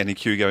barely any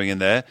queue going in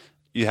there.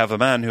 you have a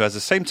man who has the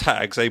same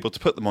tags able to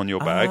put them on your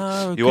bag.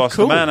 Oh, You ask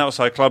the man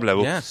outside club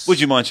level, Yes. would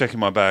you mind checking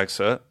my bag,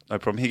 sir? No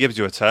problem. He gives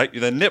you a tag. You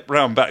then nip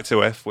round back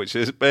to F, which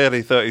is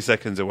barely 30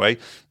 seconds away.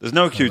 There's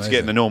no queue to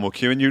get in the normal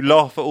queue, and you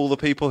laugh at all the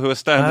people who are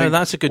standing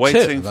that's a good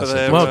waiting tip. for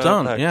their Well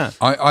done, bag. yeah.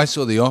 I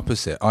saw the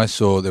opposite. I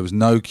saw there was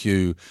no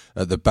queue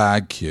at the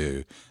bag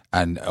queue,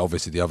 and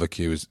obviously the other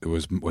queue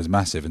was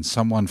massive. And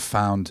someone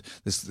found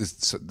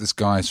this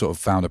guy sort of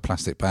found a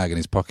plastic bag in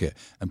his pocket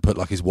and put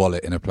like his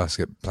wallet in a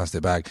plastic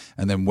bag,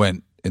 and then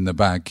went in the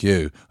bag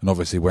queue and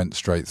obviously went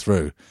straight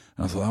through.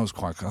 And I thought that was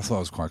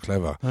quite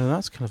clever. Oh,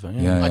 that's clever.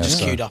 Yeah. I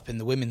just queued up in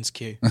the women's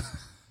queue.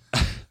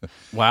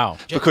 Wow.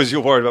 Because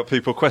you're worried about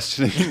people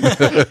questioning.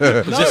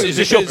 Is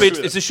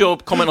this your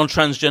comment on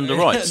transgender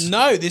rights?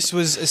 No, this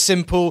was a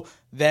simple.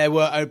 There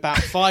were about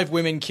 5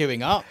 women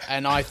queuing up,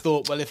 and I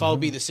thought, well, if I'll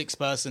be the 6th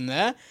person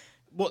there,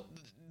 what?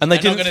 And they're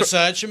didn't not going to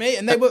search for me,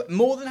 and they were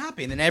more than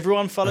happy. And then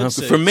everyone followed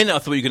suit. For a minute, I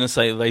thought you were going to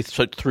say they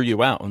threw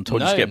you out and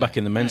told you to get back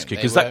in the men's queue,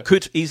 because that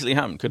could easily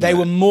happen, couldn't it? They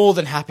were more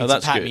than happy to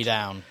pat good. me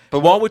down. But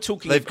while we're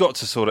talking, They've got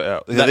to sort it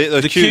out.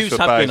 The queues for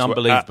have bags been were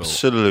unbelievable.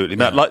 Absolutely,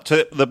 Matt. Like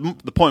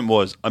the point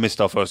was, I missed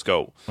our first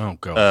goal. Oh,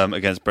 God.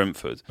 Against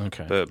Brentford.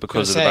 Okay. But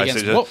because of the say bag against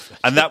situation, Watford.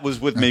 and that was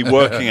with me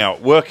working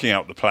out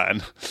the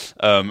plan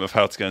of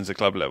how to go into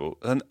club level.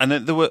 And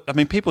then there were,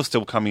 people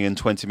still coming in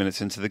 20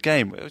 minutes into the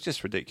game. It was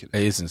just ridiculous.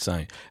 It is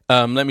insane.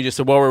 Let me just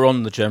say, while we're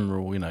on the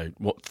general,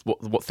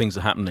 what things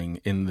are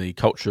happening in the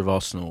culture of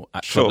Arsenal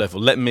at club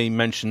level. Let me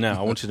mention now.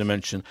 I wanted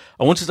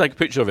to take a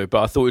picture of it,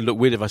 but I thought it'd look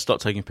weird if I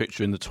start taking a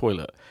picture in the toilet.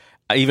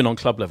 Even on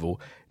club level,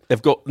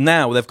 they've got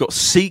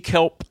sea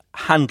kelp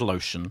hand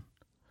lotion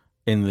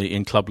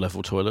in club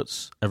level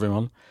toilets.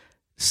 Everyone,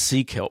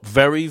 sea kelp,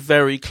 very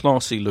very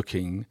classy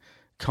looking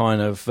kind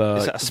of.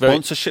 Is that a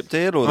sponsorship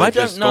deal, or they've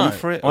just gone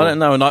for it? I don't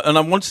know, and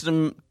I wanted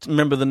to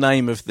remember the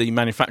name of the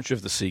manufacturer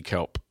of the sea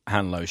kelp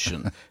hand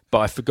lotion, but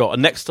I forgot.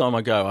 And next time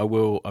I go, I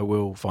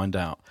will find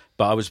out.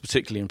 But I was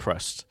particularly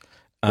impressed.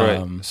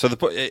 Right. So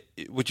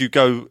would you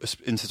go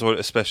into the toilet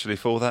especially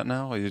for that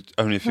now, or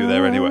only if you're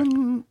there anyway?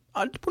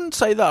 I wouldn't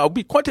say that. I'd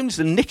be quite tempted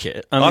to nick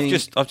it. I've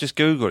just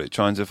Googled it,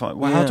 trying to find.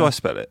 Well, how do I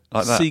spell it?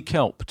 Like that? Sea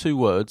kelp, 2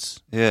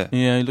 words. Yeah.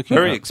 You're looking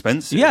very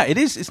expensive. Yeah, it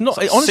is. It's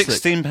not. It's honestly,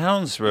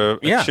 £16 for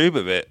a tube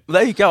of it.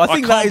 There you go. I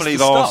think can't that is believe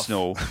the stuff.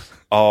 Arsenal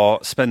are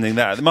spending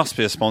that. There must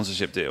be a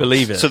sponsorship deal.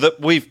 Believe it. So that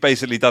we've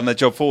basically done their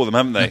job for them,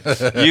 haven't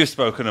they? You've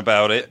spoken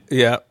about it.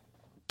 Yeah.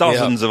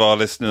 Dozens of our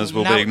listeners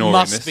will be ignoring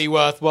this. It must be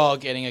worthwhile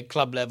getting a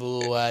club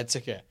level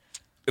ticket.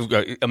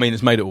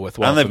 It's made it all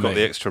worthwhile. And they've got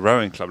the extra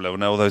rowing club level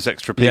now, all those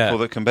extra people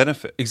that can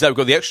benefit. Exactly, we've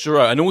got the extra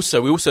row. And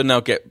we also now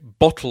get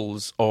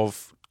bottles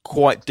of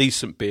quite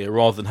decent beer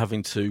rather than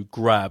having to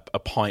grab a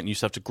pint. You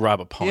used to have to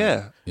grab a pint.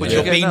 Yeah. With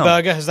your bean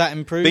burger, has that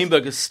improved? Bean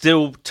burger's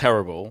still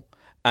terrible.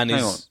 And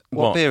Hang on.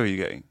 What beer are you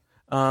getting?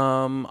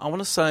 I want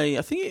to say,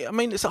 it's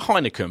a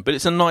Heineken, but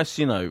it's a nice,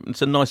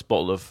 it's a nice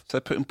bottle of. So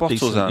they're putting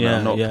bottles out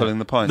now, not pulling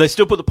the pints. They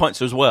still put the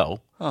pints as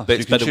well. Oh, but so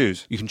you can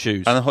choose. You can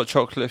choose. And the hot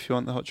chocolate if you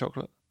want the hot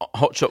chocolate.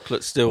 Hot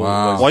chocolate still.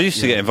 Wow. Well, I used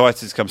to get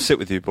invited to come sit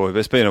with you, boy, but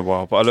it's been a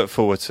while. But I look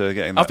forward to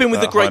getting that. I've been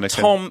with the great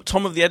Heineken.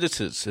 Tom of the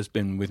editors has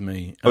been with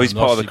me. Oh, he's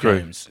part of the crew.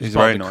 Games. He's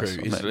part very of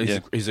the nice.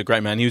 crew. He's a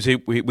great man. He was here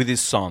with his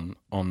son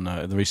on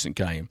the recent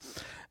game,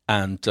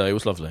 and it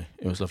was lovely.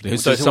 It was lovely.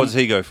 What does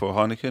he go for?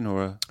 Heineken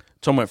or?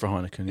 Tom went for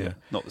Heineken. Yeah,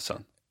 not the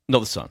Sun. Not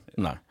the Sun.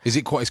 No. Is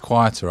it quite? It's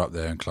quieter up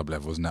there in club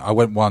level, isn't it? I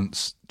went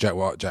once. Jack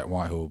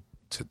Whitehall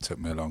took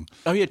me along.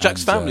 Oh yeah,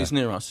 Jack's family's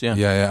near us. Yeah.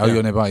 Yeah. Oh,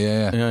 you're nearby.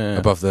 Yeah.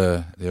 Above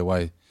the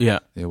away. Yeah.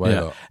 The away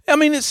lot.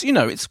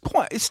 It's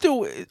quite. It's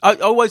still. I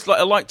always like.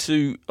 I like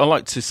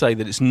to say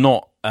that it's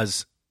not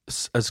as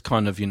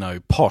kind of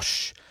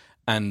posh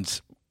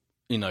and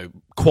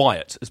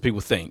quiet as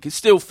people think. It's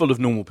still full of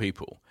normal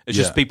people. It's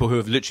just people who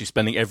are literally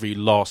spending every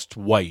last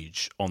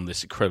wage on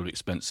this incredibly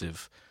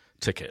expensive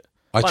ticket.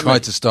 I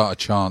tried to start a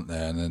chant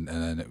there, and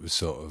then it was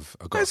sort of.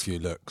 I got a few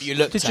looks. You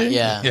looked Did at, you?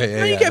 yeah.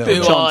 You get a bit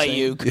of Who are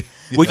chanting.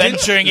 you?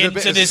 Venturing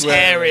into this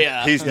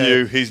area. He's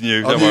new.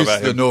 Don't I'm worry used about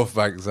to the him. North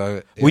Bank,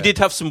 so We did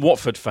have some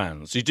Watford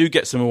fans. You do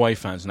get some away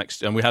fans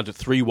next, and we had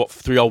three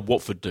old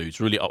Watford dudes,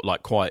 really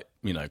quite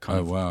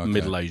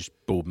middle-aged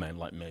bald men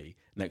like me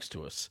next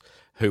to us,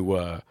 who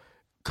were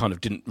kind of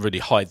didn't really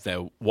hide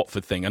their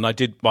Watford thing. And I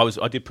did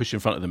push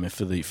in front of them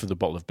for the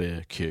bottle of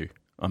beer queue.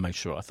 I made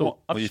sure. I thought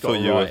you thought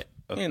you were.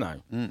 You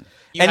anyway,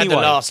 had the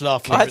last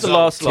laugh. I had the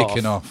last laugh.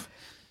 kicking off.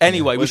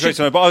 Anyway, But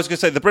I was going to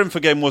say the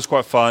Brentford game was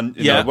quite fun.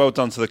 Yeah. Well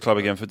done to the club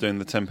again for doing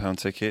the £10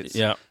 tickets.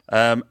 Yeah.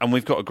 And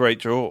we've got a great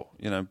draw.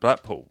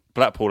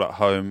 Blackpool at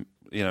home.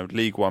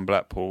 League One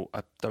Blackpool.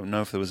 I don't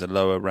know if there was a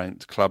lower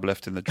ranked club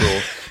left in the draw.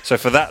 So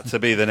for that to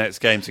be the next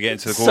game to get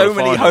into the quarterfinals. So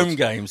many home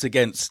games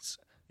against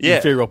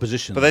inferior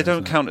opposition. But they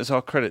don't count as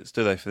our credits,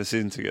 do they, for the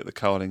season ticket?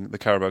 The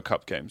Carabao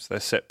Cup games,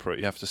 they're separate.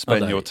 You have to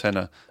spend your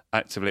tenner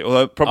actively.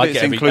 Although probably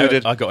it's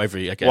included. I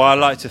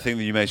like to think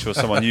that you made sure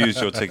someone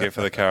used your ticket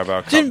for the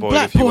Carabao Cup. Didn't boy,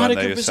 Blackpool if had you a weren't good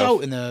there yourself.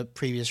 result in the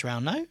previous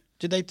round? No,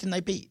 didn't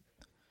they beat?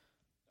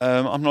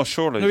 I'm not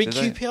sure. No, Did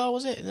they? QPR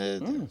was it?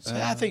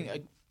 I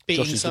think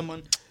beating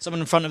someone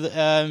in front of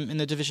in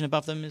the division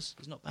above them is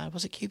not bad.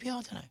 Was it QPR?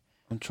 I don't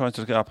know. I'm trying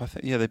to look it up. I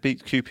think they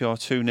beat QPR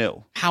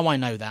 2-0. How I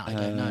know that, I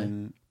don't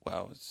know.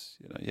 Well, it's,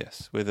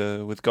 yes,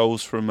 with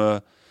goals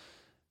from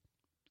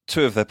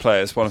two of their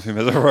players, one of whom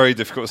has a very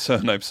difficult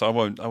surname, so I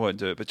won't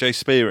do it. But Jay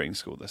Spearing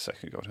scored their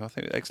second goal. I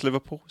think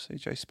ex-Liverpool. See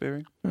Jay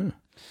Spearing.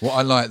 What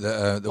I like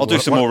that I'll do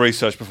some more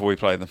research before we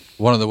play them.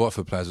 One of the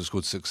Watford players was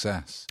called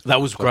Success.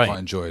 That was great. I quite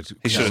enjoyed.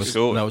 He should have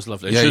scored. That was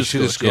lovely. Yeah, he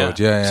should have scored.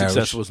 Yeah,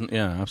 Success wasn't.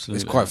 Yeah,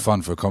 absolutely. It's quite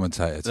fun for a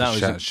commentator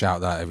to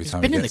shout that every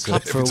time. He's been in the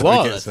club for a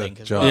while, I think.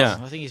 As well. Yeah.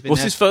 I think he's been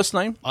What's his first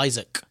name?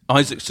 Isaac.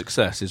 Isaac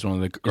Success is one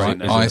of the great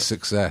names.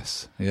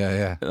 Success.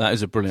 Yeah. That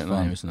is a brilliant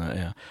name, isn't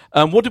it?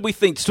 Yeah. What did we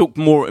think? To talk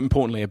more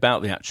importantly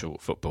about the actual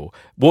football,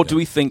 what do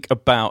we think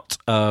about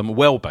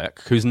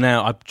Welbeck, who's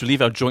now, I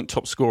believe, our joint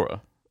top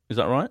scorer? Is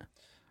that right?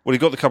 Well, he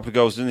got the couple of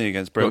goals, didn't he,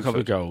 against Brentford? Got a couple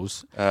of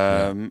goals.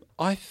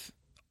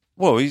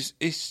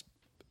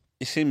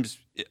 He seems.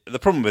 The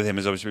problem with him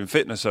has obviously been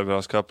fitness over the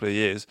last couple of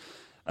years,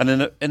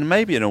 and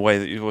maybe in a way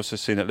that you've also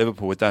seen at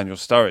Liverpool with Daniel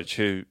Sturridge,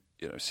 who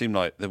seemed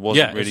like there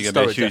wasn't really going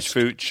to be a huge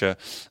future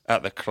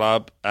at the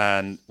club,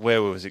 and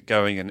where was it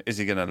going, and is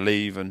he going to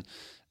leave? And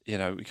we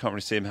can't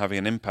really see him having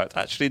an impact.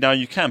 Actually, now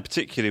you can,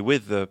 particularly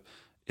with the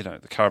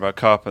Carabao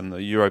Cup and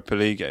the Europa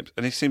League games,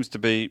 and he seems to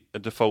be a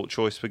default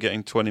choice for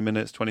getting 20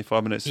 minutes,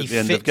 25 minutes at the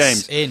end of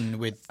games.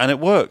 And it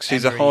works.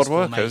 He's a hard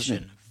worker, isn't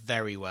he?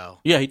 Very well.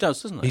 Yeah, he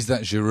does, doesn't he? He's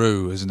that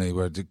Giroud, isn't he,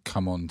 where to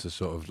come on to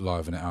sort of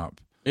liven it up.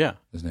 Yeah,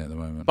 isn't he at the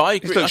moment? But I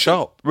agree. He looks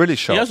sharp, really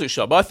sharp. He does look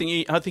sharp, but I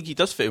think he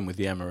does fit in with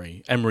the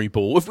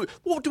Emeryball.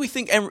 What do we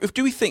think?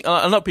 Do we think? A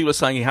lot of people are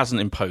saying he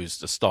hasn't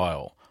imposed a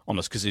style on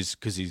us because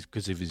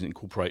of his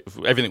incorporate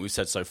everything we've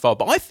said so far.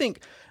 But I think,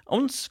 go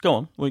on.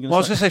 What are you going to say? I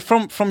was going to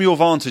say from your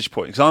vantage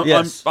point,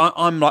 because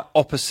I'm like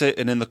opposite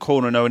and in the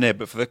corner, nowhere near.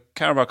 But for the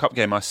Carabao Cup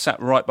game, I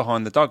sat right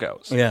behind the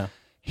dugouts. Yeah.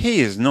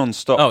 He is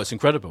non-stop. Oh, it's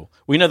incredible.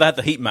 We know they had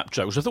the heat map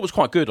joke, which I thought was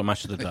quite good on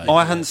Match of the Day.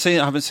 I haven't seen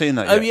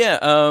that yet.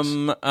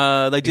 Oh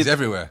yeah, they did. He's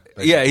everywhere.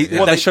 Basically.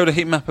 Yeah, they showed a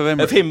heat map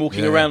of him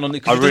walking around on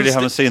the. I really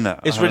haven't seen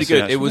that. It's really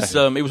good. It was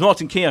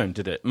Martin Keown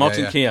did it.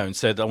 Martin Keown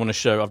said, "I want to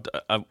show."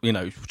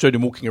 Showed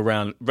him walking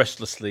around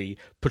restlessly,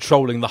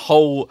 patrolling the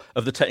whole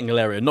of the technical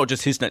area, not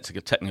just his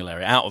technical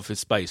area, out of his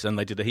space. And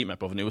they did a heat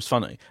map of it, and it was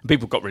funny. And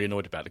people got really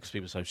annoyed about it because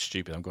people are so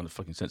stupid. I've got a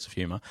fucking sense of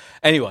humour.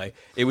 Anyway,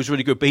 it was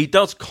really good. But he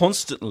does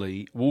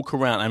constantly walk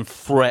around and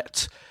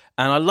fret.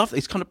 And I love that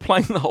he's kind of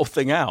playing the whole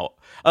thing out.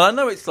 And I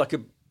know it's like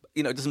it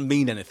doesn't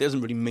mean anything. It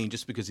doesn't really mean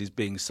just because he's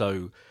being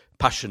so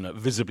passionate,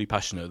 visibly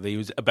passionate, that he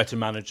was a better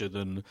manager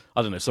than,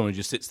 I don't know, someone who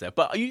just sits there.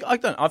 But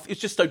it's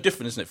just so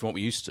different, isn't it, from what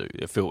we used to?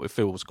 It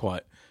feels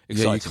quite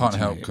exciting. Yeah, you can't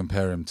help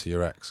compare him to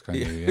your ex, can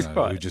you?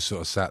 Right. Who just sort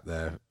of sat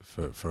there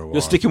for a while.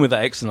 You're sticking with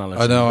that ex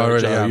analogy. I know, I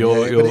really am.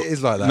 But it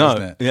is like that,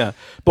 isn't it? Yeah.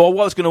 But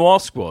what I was going to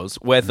ask was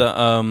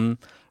whether...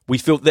 we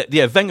feel that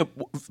Wenger.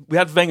 We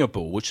had Wenger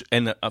ball, which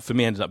for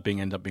me ended up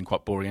being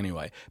quite boring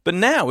anyway. But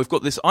now we've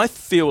got this. I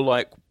feel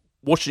like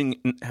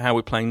watching how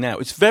we're playing now.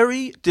 It's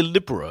very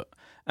deliberate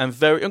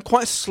and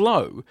quite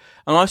slow.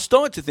 And I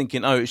started to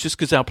thinking, it's just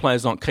because our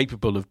players aren't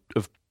capable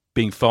of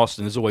being fast,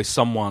 and there's always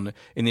someone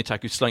in the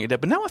attack who's slowing it down.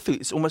 But now I feel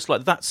it's almost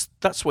like that's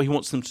what he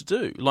wants them to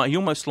do. Like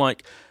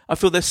I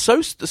feel they're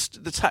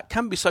the attack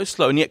can be so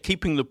slow, and yet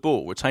keeping the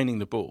ball, retaining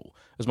the ball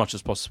as much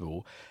as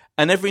possible.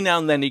 And every now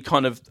and then, he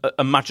kind of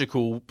a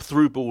magical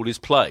through ball is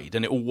played,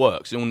 and it all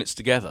works, it all knits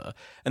together.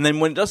 And then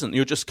when it doesn't,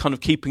 you're just kind of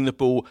keeping the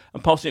ball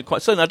and passing it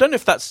quite slow. And I don't know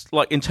if that's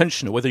like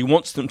intentional, whether he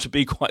wants them to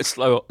be quite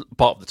slow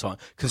part of the time,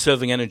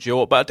 conserving energy,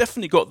 but I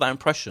definitely got that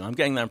impression. I'm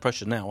getting that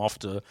impression now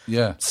after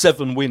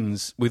 7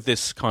 wins with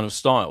this kind of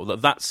style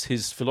that's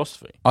his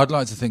philosophy. I'd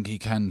like to think he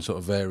can sort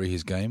of vary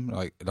his game,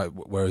 like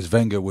whereas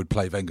Wenger would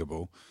play Wenger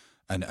ball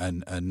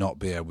and not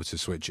be able to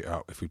switch it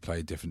up if we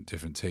played different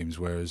teams,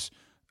 whereas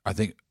I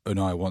think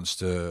Unai wants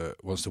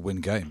to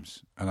win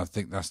games, and I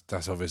think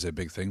that's obviously a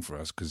big thing for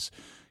us because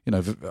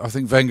I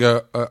think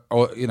Wenger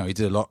he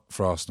did a lot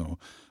for Arsenal,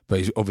 but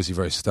he's obviously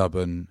very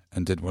stubborn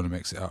and didn't want to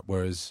mix it up.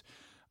 Whereas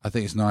I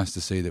think it's nice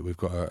to see that we've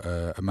got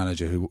a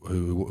manager who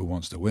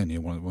wants to win. He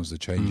wants to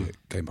change it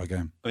game by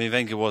game. I mean,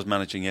 Wenger was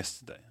managing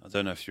yesterday. I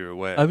don't know if you're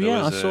aware. Oh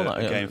yeah, I saw that.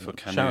 A game for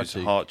Canu's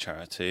Heart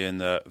Charity,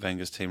 and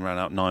Wenger's team ran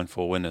out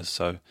 9-4 winners.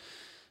 So.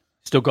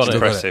 Still got it.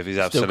 Impressive. He's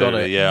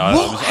absolutely,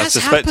 I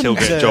suspect he'll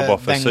get a job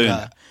offer soon.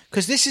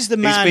 Because this is the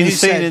man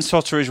he's been seen in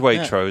Totteridge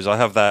Waitrose. I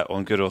have that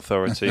on good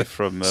authority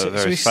from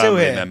various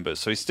family members.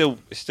 So he's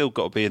still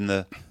got to be in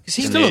the.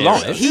 He's still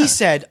alive. He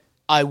said,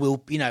 "I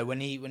will." When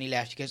he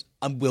left, he goes,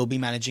 "I will be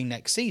managing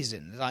next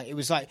season." It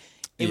was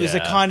a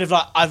kind of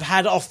like I've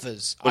had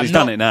offers. Well, he's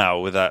done it now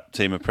with that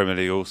team of Premier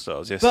League All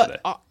Stars yesterday.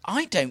 But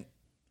I don't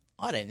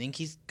think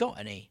he's got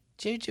any.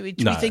 Do we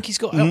think he's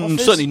got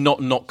offers? Certainly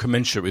not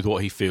commensurate with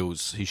what he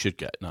feels he should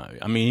get, no.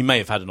 I mean, he may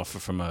have had an offer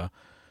from a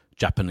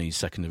Japanese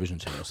second division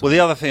team or something. Well, the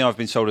other thing I've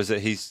been told is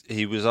that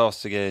he was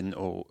asked again,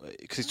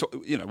 because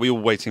we're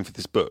all waiting for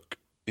this book.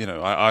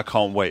 I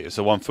can't wait. It's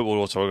a one football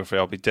autobiography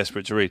I'll be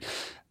desperate to read.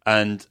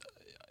 And,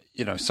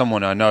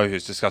 someone I know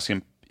who's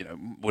discussing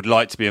would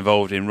like to be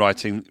involved in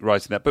writing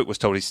that book, was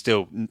told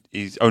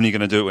he's only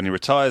going to do it when he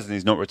retires, and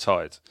he's not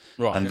retired.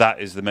 Right. And that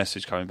is the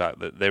message coming back,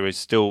 that there is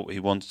still, he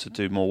wants to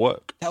do more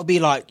work. That would be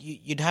like,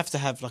 you'd have to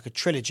have like a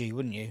trilogy,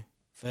 wouldn't you,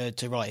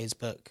 to write his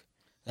book?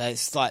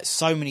 It's like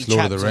so many chapters.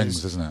 Lord of the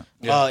Rings, isn't it?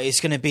 Oh,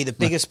 it's going to be the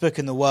biggest book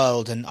in the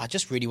world, and I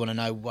just really want to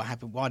know what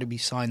happened. Why did we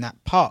sign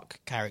that Park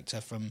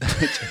character from?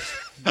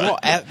 What?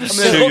 I mean,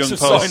 there's lots of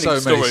signing so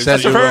many stories.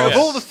 That's Of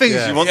all the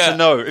things you want to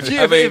know,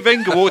 if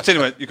Wenger walked in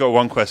and went, "You've got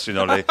one question,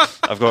 Ollie.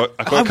 I've got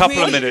a couple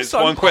of minutes.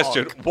 One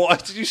question. Why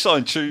did you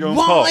sign Chu Yong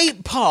Park? Why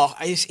Park?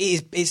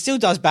 It still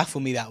does baffle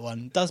me. That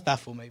one it does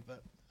baffle me,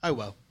 but oh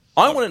well.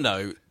 I want to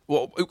know.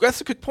 Well,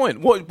 that's a good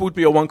point. What would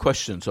be your one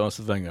question to ask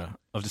Wenger?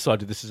 I've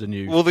decided this is a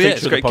new. Well,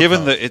 it's great.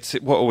 Given that it's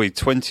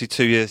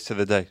 22 years to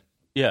the day.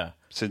 Yeah.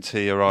 Since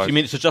he arrived. So you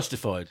mean it's a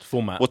justified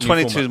format? Well,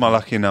 22 is my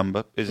lucky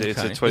number. It's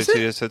a 22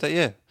 years to the day.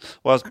 Yeah.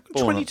 Well, I was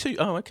born 22.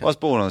 Oh, okay. I was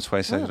born on the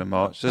 22nd of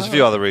March. There's a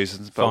few other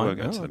reasons, but I won't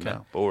go into them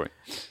now. Boring.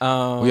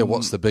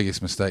 What's the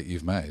biggest mistake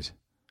you've made?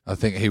 I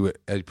think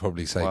he'd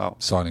probably say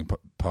signing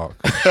Park.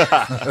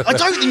 I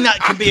don't think that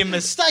can be a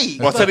mistake.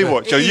 Well, I'll tell you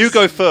what, Joe, you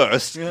go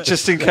first,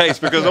 just in case,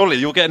 because Ollie,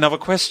 you'll get another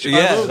question.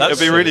 Yeah, it'd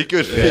be really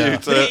good for you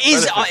to. It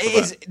is.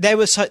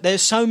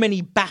 There's so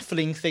many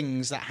baffling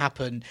things that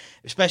happen,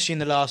 especially in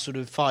the last sort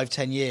of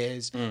 5-10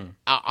 years.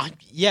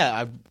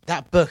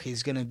 That book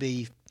is going to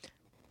be.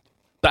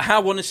 But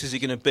how honest is he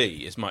going to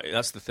be?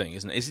 That's the thing,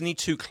 isn't it? Isn't he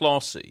too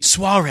classy?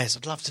 Suarez,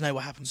 I'd love to know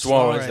what happened to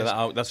Suarez.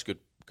 Suarez. That's good.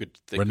 Good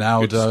thing,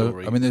 Ronaldo. good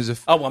story. I mean, there's a.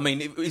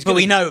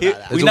 We know about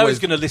that. We know he's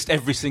going to list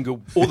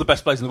all the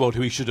best players in the world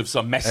who he should have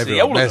signed.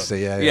 Messi, all of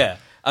them. Yeah.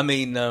 I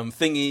mean,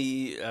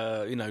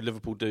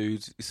 Liverpool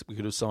dudes we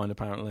could have signed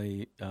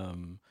apparently.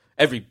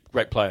 Every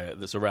great player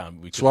that's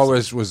around.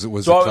 Suarez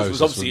was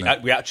obviously.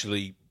 We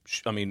actually.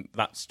 I mean,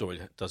 that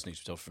story does need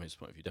to be told from his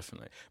point of view,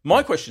 definitely.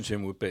 My question to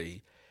him would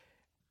be: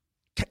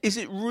 is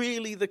it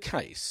really the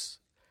case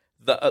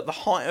that at the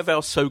height of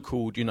our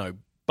so-called,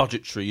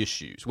 budgetary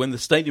issues, when the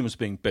stadium was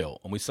being built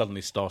and we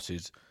suddenly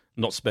started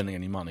not spending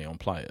any money on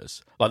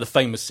players, like the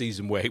famous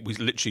season where we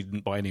literally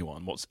didn't buy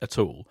anyone at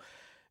all,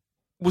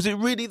 was it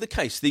really the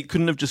case that he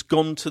couldn't have just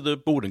gone to the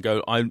board and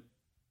go, I'm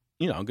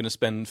going to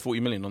spend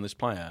 40 million on this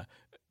player,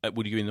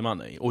 would you give me the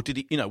money? Or did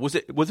he,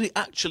 was he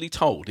actually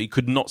told he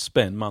could not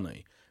spend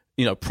money,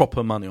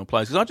 proper money on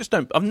players? Because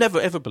I've never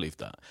ever believed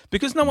that.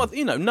 Because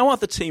no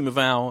other team of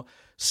our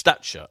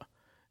stature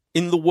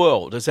in the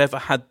world has ever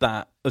had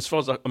that, as far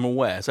as I'm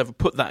aware, has ever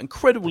put that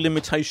incredible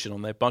limitation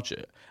on their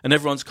budget. And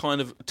everyone's kind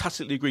of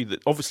tacitly agreed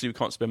that obviously we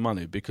can't spend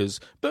money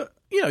but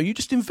you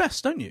just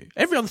invest, don't you?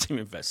 Every other team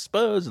invests.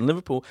 Spurs and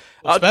Liverpool.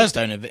 Spurs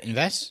don't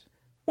invest.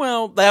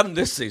 Well, they haven't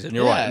this season,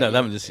 you're right. No, they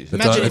haven't this season.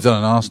 They've done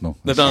an Arsenal.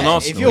 They've done an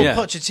Arsenal, If you're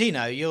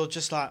Pochettino, you're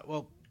just like,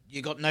 well,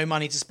 you got no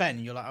money to spend.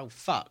 And you're like, oh,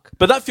 fuck.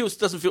 But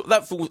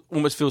that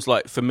almost feels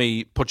like, for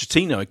me,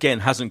 Pochettino, again,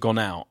 hasn't gone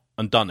out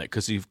and done it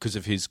because he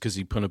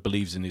kind of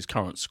believes in his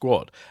current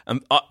squad.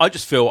 And I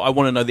just feel I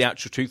want to know the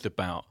actual truth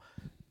about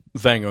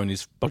Wenger and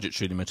his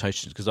budgetary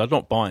limitations, because I'm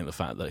not buying the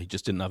fact that he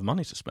just didn't have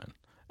money to spend.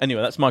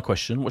 Anyway, that's my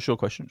question. What's your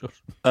question,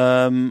 Josh?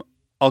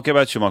 I'll get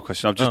back to you my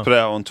question. I've just put it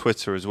out on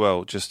Twitter as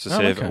well, just to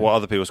see what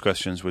other people's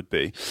questions would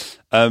be.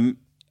 I've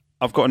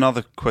got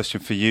another question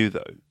for you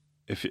though,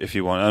 if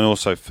you want, and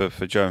also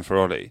for Joe and for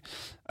Ollie.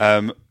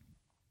 There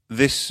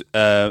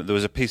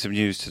was a piece of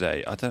news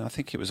today. I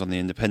think it was on the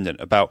Independent,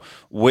 about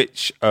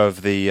which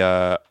of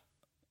the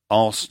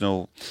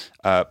Arsenal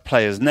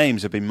players'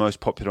 names have been most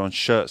popular on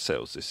shirt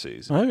sales this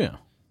season. Oh yeah.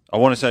 I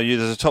want to tell you,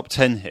 there's a top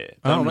 10 here.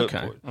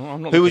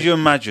 Who would you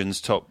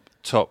imagine's top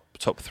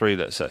 3?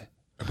 Let's say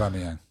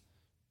Aubameyang.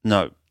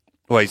 No,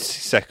 wait,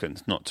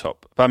 second, not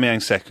top.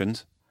 Aubameyang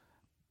second.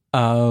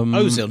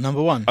 Ozil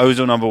number 1.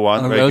 Ozil number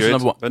 1. Very good.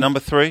 Number 1. But number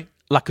 3?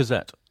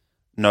 Lacazette.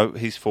 No,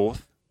 he's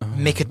 4th.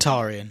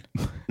 Mkhitaryan.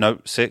 No,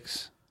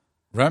 6th.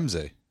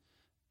 Ramsey.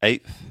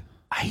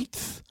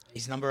 8th.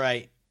 He's number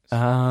 8.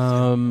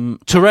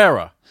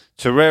 Torreira.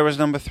 Torreira's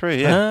number 3,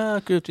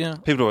 yeah. Good, yeah.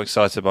 People are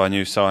excited by a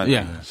new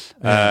signing.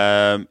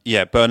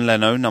 Yeah. Bern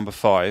Leno, number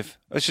 5.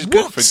 Which is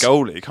good for a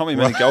goalie. Can't be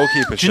many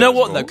goalkeepers. Do you know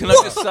what, though? Can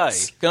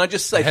I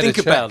just say, think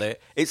about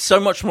it. It's so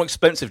much more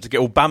expensive to get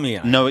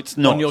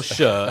Aubameyang on your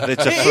shirt.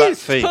 It's a flat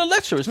fee. Per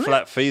letter, isn't it?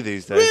 Flat fee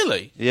these days.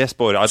 Really? Yes,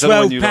 boy. I don't know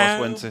when you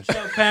last went to...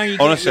 £12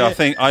 Honestly, I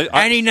think...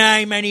 any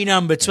name, any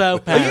number,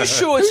 £12. Are you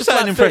sure it's Who's a flat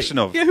that an impression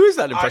fee? of? Yeah, who is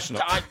that an impression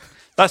of?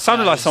 That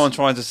sounded like someone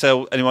trying to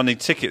sell anyone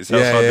need tickets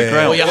outside the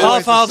ground. Well, you're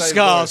half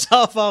scars.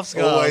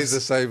 Always the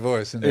same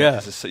voice, isn't it?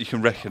 Yeah. You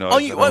can recognise Are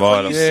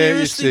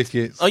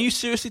you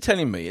seriously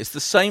telling me it's the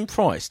same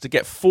price to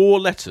get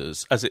 4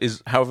 letters as it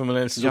is however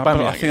many letters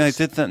Aubameyang I think they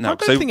did that now. I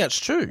don't think that's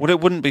true. Well,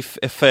 it wouldn't be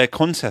a fair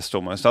contest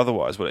almost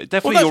otherwise, would it?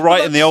 Definitely, you're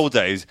right in the old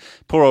days.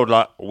 Poor old,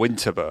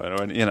 Winterburn,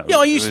 or, Yeah,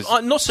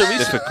 not so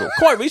recently. Difficult.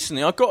 Quite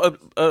recently, I got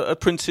a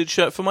printed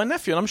shirt for my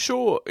nephew, and I'm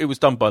sure it was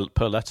done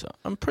per letter.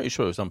 I'm pretty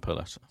sure it was done per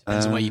letter.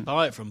 Depends on where you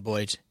buy it from,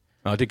 Boyd.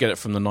 I did get it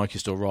from the Nike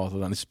store rather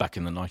than... This is back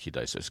in the Nike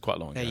days, so it's quite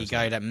long ago. There you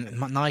go.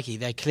 Nike,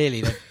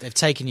 they've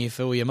taken you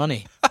for all your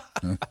money.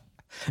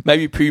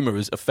 Maybe Puma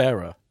is a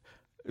fairer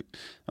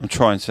I'm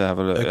trying to have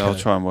a look. Okay. I'll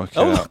try and work it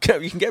Oh, out.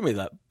 okay, you can get me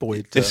that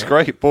Boyd. It's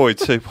great, Boyd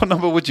too. What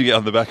number would you get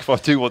on the back if I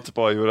do want to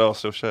buy you an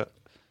Arsenal shirt?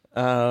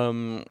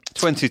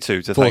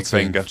 22 to thank 14.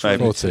 Wenger,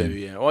 maybe. 14.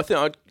 Yeah. Well, I think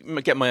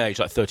I'd get my age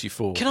like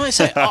 34. Can I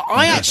say,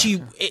 I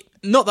actually,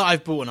 not that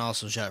I've bought an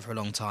Arsenal shirt for a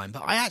long time,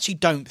 but I actually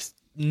don't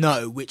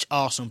know which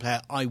Arsenal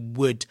player I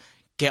would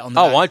get on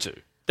the back. I do.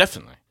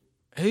 Definitely.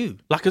 Who?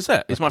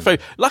 Lacazette is my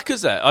favourite.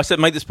 Lacazette, I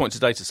made this point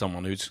today to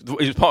someone he was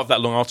part of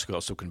that long article I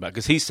was talking about,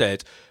 because he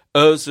said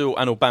Ozil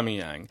and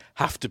Aubameyang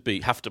have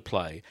to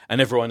play, and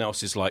everyone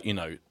else is like,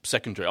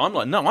 secondary. I'm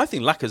like, no, I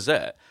think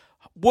Lacazette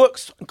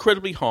works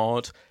incredibly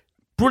hard,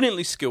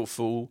 brilliantly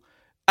skillful,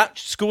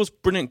 scores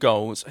brilliant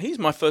goals. He's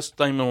my first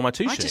name on my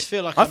T-shirt. I just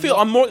feel like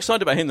I'm more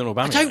excited about him than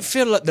Aubameyang. I don't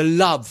feel like the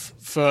love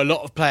for a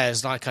lot of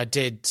players like I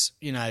did,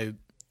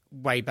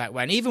 way back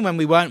when. Even when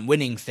we weren't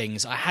winning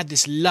things, I had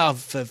this love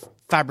for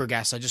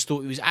Fabregas. I just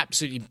thought he was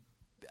absolutely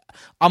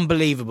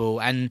unbelievable,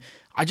 and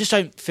I just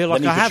don't feel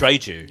like Then he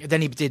betrayed you.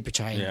 Then he did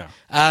betray him. Yeah.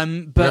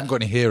 But We haven't got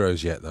any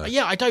heroes yet, though.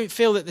 yeah, I don't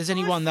feel that there's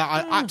anyone that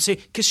I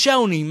absolutely. Because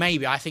Shelny,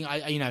 maybe I think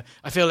I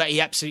feel like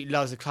he absolutely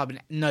loves the club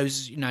and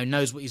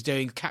knows what he's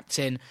doing,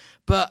 captain.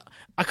 But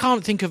I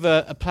can't think of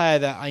a player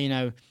that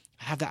I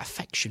have that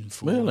affection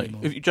for. Really?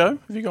 anymore. Joe,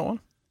 have you got one?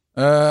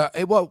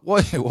 It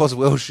was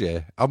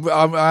Wilshere.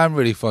 I'm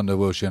really fond of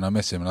Wilshere, and I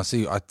miss him. And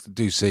I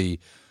do see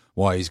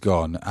why he's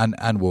gone,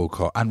 and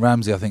Walcott and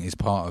Ramsey. I think is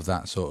part of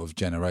that sort of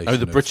generation. Oh,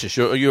 the British.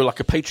 You're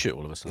like a patriot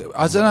all of a sudden.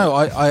 I don't know.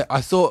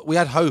 I thought we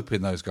had hope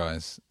in those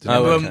guys.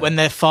 When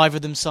there 5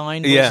 of them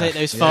signed, Yeah. was it?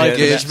 Those 5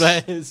 British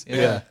players.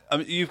 Yeah. I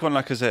mean, you've gone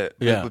Lacazette.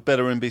 Yeah. Would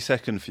Bellerin be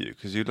second for you?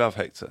 Because you love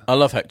Hector. I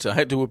love Hector.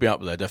 Hector would be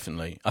up there,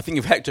 definitely. I think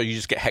if Hector, you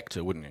just get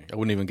Hector, wouldn't you? I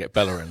wouldn't even get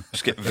Bellerin.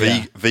 Just get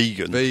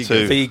vegan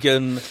too.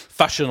 Vegan,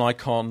 fashion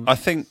icon. I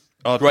think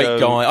Great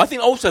guy. I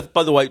think also,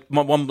 by the way,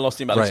 one last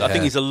thing about Great Lacazette. I think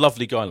hair. he's a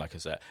lovely guy,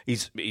 Lacazette.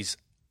 He's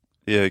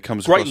he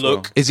comes great across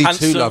look. well. Is he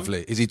handsome. too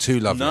lovely? Is he too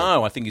lovely?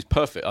 No, I think he's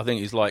perfect. I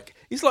think he's like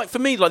for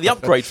me like the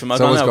upgrade from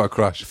Someone's got a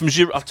crush. from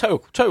Giroud. I'll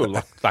tell you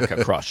like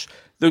a crush.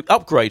 The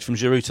upgrade from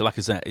Giroud to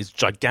Lacazette is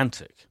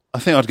gigantic. I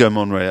think I'd go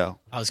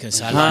Monreal. I was going to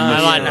say,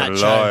 I like Nacho.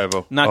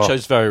 Reliable.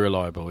 Nacho's very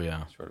reliable,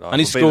 yeah. Reliable.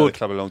 And he Been at scored the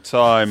club a long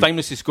time.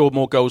 famously scored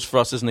more goals for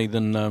us, hasn't he,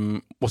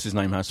 than what's his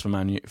name has for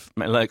Man U?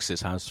 Alexis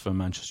has for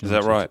Manchester Is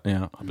United. that right?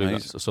 Yeah, I believe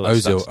Amazing. that's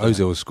stats today.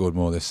 Ozil has scored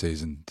more this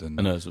season than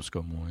And Ozil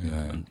scored more. Yeah,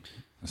 Yeah, And,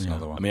 that's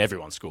another one. I mean,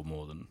 everyone scored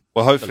more than.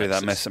 Well, hopefully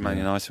that Alexis. mess at Man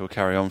United will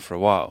carry on for a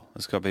while.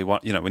 There's got to be one.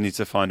 We need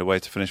to find a way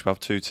to finish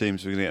above 2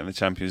 teams. We're going to get in the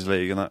Champions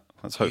League, and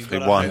that's hopefully You've got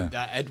to one. hope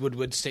that Edward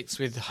Wood sticks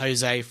with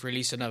Jose for at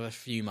least another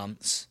few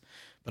months.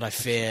 But I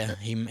fear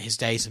his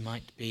days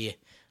might be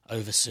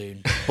over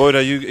soon. Boyd,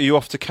 are you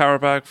off to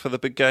Karabag for the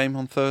big game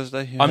on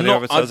Thursday? I'm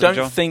not. I don't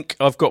John? think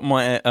I've got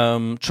my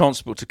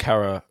transport to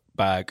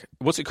Karabag.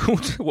 What's it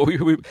called? What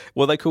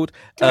are they called?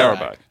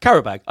 Karabag.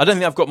 Karabag. I don't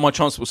think I've got my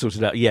transport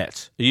sorted out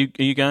yet. Are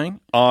you going?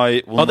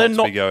 I will there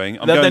not be going.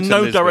 I'm there going are to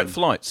no Lisbon. direct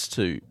flights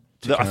to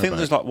I think Karabag.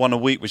 there's like one a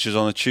week, which is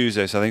on a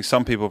Tuesday. So I think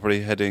some people are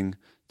probably heading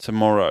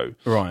tomorrow.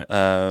 Right.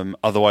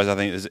 Otherwise, I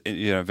think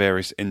there's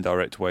various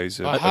indirect ways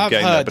of I have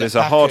getting there. heard But that it's a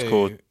Baku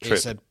hardcore trip.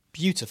 It's a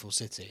beautiful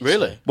city.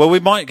 Really? Well, we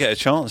might get a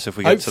chance if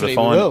we get to Hopefully the we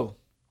final. will.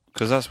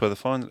 Because that's where the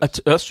final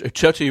is. That's true.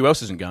 Churchill, who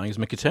else isn't going? Is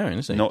Mkhitaryan,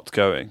 isn't he? Not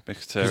going.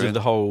 because of Mkhitaryan.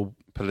 the whole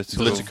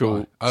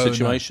Political. Oh, no.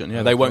 situation.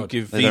 Yeah, Oh, they won't God.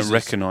 give They don't visas.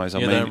 recognise Yeah,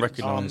 they Armenians. don't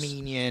recognise.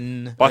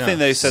 Armenian. But I think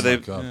they said Oh my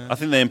they. God. I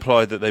think they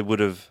implied that they would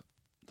have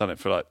done it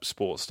for like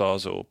sports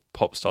stars or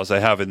pop stars. They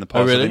have in the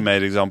past. Oh, really? I think made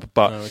an example,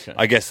 but Oh, okay.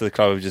 I guess the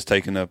club have just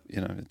taken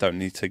don't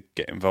need to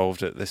get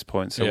involved at this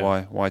point. So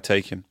Yeah. why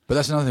take him? But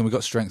that's another thing. We've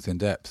got strength in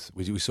depth.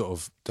 We sort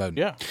of don't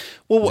Yeah.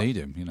 Well, need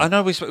him. I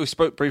know we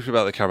spoke briefly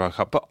about the Carabao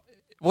Cup, but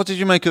what did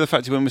you make of the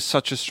fact he went with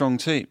such a strong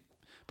team?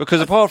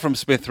 Because apart from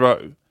Smith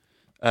Rowe,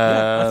 I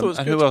thought it was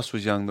and good. who else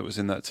was young that was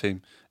in that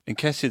team?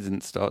 Nketiah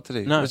didn't start, did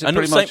he? No, was it and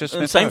pretty same, much just and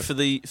Smith same Rowe? for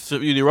the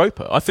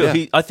Europa. I feel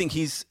Yeah. I think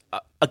he's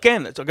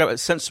again. To go about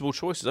sensible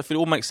choices. I feel it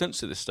all makes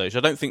sense at this stage. I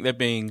don't think they're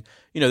being.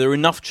 There are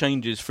enough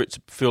changes for it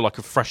to feel like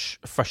a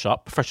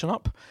freshen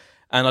up,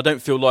 and I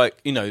don't feel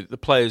like the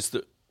players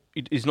that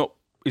is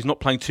not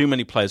playing too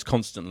many players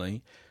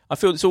constantly. I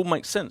feel this all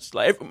makes sense.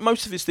 Like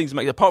most of these things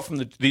make, apart from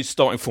the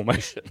starting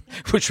formation,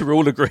 which we're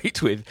all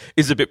agreed with,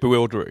 is a bit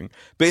bewildering.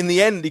 But in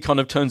the end, he kind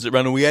of turns it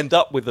around, and we end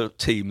up with a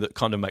team that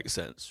kind of makes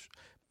sense.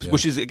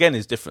 Which is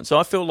different. So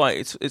I feel like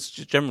it's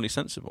just generally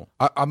sensible.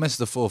 I miss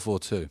the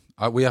 4-4-2.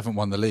 We haven't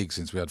won the league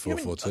since we had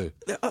 4-4-2.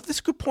 That's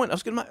a good point.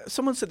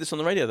 Someone said this on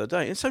the radio the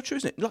other day. It's so true,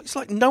 isn't it? It's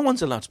like no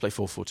one's allowed to play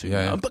 4-4-2 now.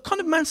 Yeah. But kind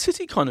of Man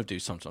City kind of do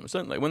sometimes,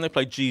 don't they? When they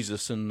play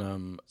Jesus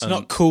and It's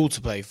not cool to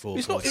play 4-4-2.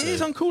 it's not. It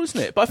is uncool, isn't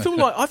it? But I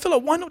feel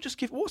like why not just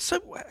give?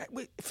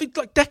 For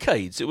like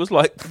decades, it was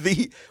like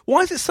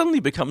Why has it suddenly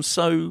become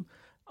so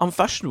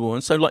unfashionable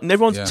and so like and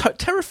everyone's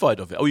terrified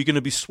of it? Oh, you're going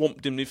to be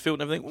swamped in midfield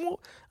and everything. Well,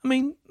 I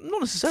mean,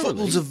 not necessarily.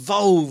 Football's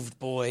evolved,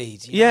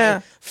 Boyd. Yeah.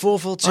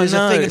 4-4-2 is a I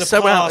know, thing of the it's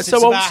so past. it's so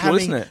it's old about school,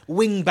 having isn't it?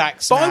 wing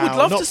backs But now, I would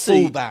love not to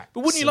see. full-backs.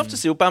 But wouldn't you love to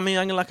see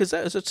Aubameyang and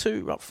Lacazette as a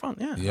 2 up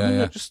front? Yeah.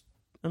 Yeah.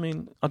 I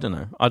mean, I don't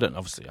know. I don't.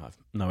 Obviously, I'm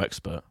no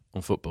expert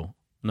on football.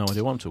 No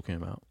idea what I'm talking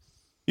about.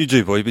 You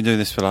do, boy. You've been doing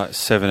this for like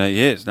 7-8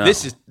 years now.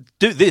 This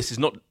is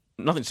not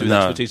nothing to do with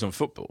expertise on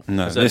football.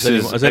 No,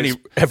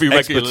 every regular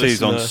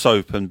expertise listener. on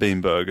soap and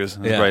bean burgers.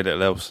 And very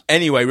little else.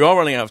 Anyway, we are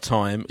running out of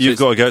time. You've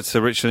got to go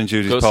to Richard and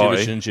Judy's party.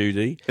 Richard and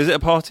Judy. Is it a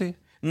party?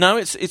 No,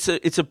 it's a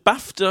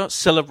BAFTA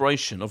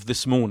celebration of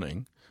this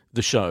morning.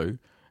 The show.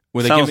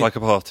 Where Sounds like a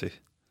party.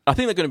 I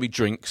think they're going to be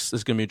drinks.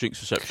 There's going to be a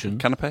drinks reception.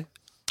 Canapé?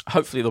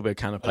 Hopefully there'll be a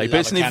canapé. But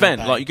it's an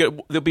event. Like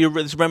there'll be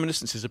there's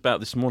reminiscences about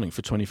this morning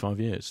for 25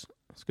 years.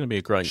 It's going to be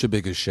a great. Should be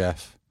a good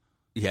chef.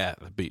 Yeah,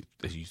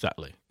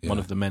 exactly. Yeah. One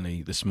of the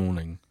many this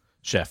morning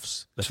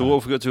chefs. So what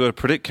have we got to do?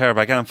 Predict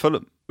Qarabag and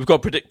Fulham. We've got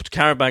to predict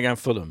Qarabag and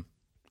Fulham.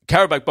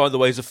 Qarabag, by the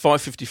way, is a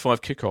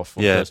 5:55 kickoff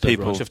on Thursday.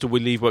 People. Right? So you have to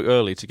leave work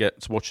early to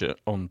watch it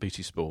on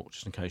BT Sport,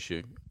 just in case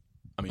you.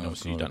 I mean,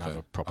 obviously you don't have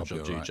a proper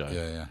job, do you, Joe?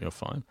 Yeah. You're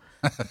fine.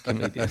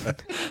 Don't be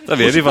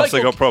any of us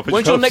that got proper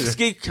When's jobs. your next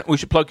gig? We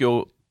should plug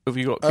your. Have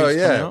you got? Oh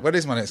yeah, when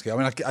is my next gig? I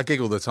mean, I gig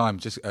all the time.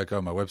 Just go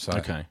on my website.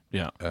 Okay,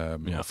 yeah.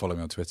 Or follow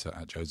me on Twitter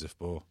at Joseph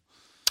Bohr.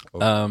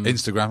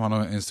 Instagram, I'm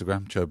on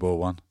Instagram, Joe Bohr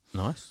 1.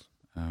 Nice.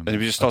 And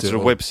have you just started a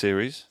web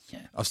series?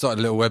 Yeah, I've started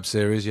a little web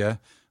series,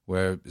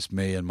 where it's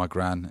me and my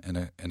gran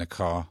in a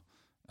car.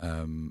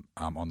 I'm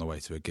on the way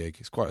to a gig.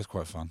 It's quite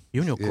fun.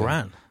 You and your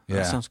gran? Yeah.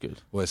 That sounds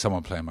good. Well, there's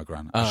someone playing my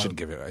gran. I shouldn't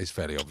give it. It's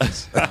fairly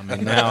obvious. I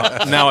mean, now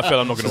I feel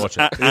I'm not going to watch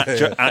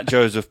it. At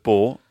Joseph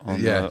Bohr on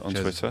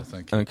Joseph, Twitter.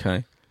 Thank you.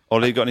 Okay.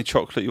 Ollie, got any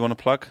chocolate you want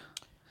to plug?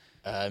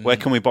 Where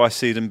can we buy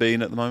Seed and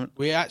Bean at the moment?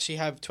 We actually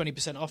have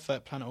 20% off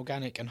at Planet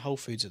Organic and Whole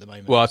Foods at the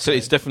moment. Well, I'd say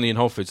it's definitely in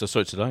Whole Foods. I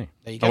saw it today.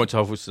 There you go. I went to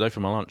Whole Foods today for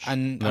my lunch.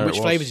 And which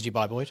flavours did you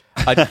buy, Boyd?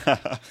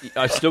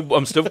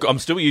 I'm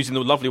still using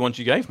the lovely ones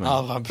you gave me.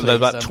 Oh, I'm pleased. They're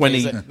about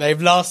 20.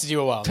 They've lasted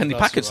you a while. 10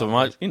 packets of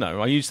them.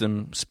 I use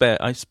them spare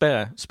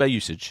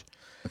usage.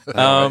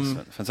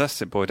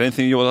 Fantastic, Boyd.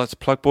 Anything you would like to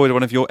plug, Boyd, or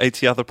one of your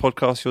 80 other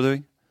podcasts you're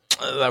doing?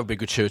 That would be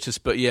gratuitous,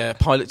 but yeah,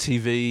 Pilot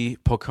TV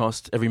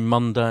podcast every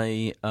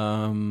Monday,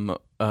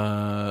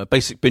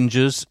 Basic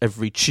Bingers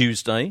every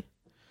Tuesday,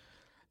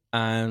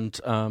 and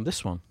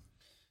this one.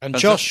 And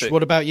Fantastic. Josh,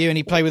 what about you?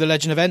 Any Play with the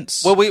Legend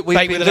events? Well, we've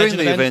been doing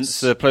the events,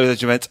 Play with the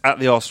Legend events at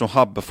the Arsenal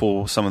Hub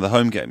before some of the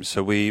home games.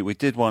 So we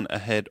did one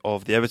ahead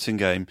of the Everton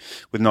game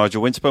with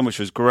Nigel Winterburn, which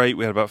was great.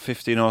 We had about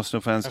 15 Arsenal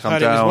fans come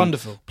down. It was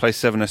wonderful. Play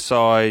 7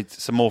 aside.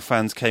 Some more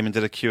fans came and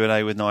did a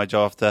Q&A with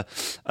Nigel after.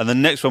 And the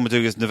next one we're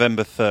doing is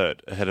November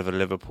 3rd, ahead of a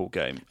Liverpool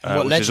game.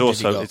 What which is legend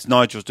also, have you got? it's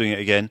Nigel's doing it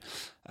again.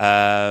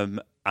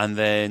 And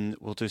then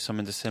we'll do some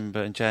in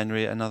December and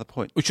January at another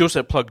point. We should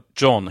also plug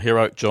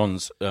Heroic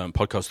John's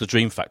podcast, The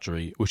Dream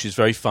Factory, which is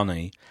very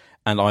funny,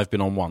 and I've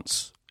been on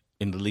once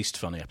in the least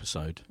funny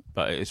episode,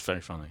 but it's very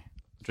funny.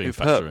 Dream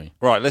Factory.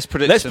 Right, let's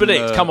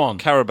predict. Come on.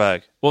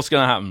 Qarabag. What's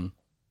going to happen?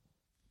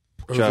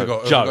 Who have we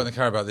got in the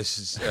Qarabag? This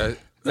is...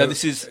 No,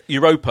 this is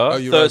Europa,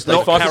 Europa. Thursday,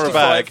 Not 5:55.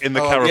 Carabag in the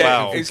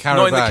Carabao. Yeah, it's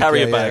not in the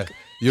carrier bag.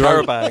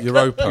 Europa.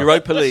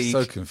 Europa League.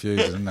 So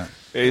confusing, isn't it?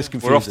 It is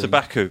confusing. We're off to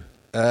Baku.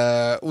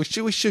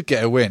 We should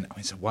get a win. I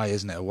mean, it's away,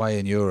 isn't it? Away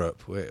in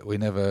Europe. We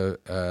never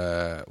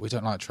we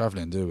don't like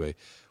travelling, do we?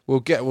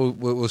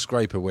 We'll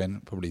scrape a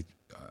win. Probably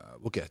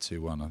we'll get a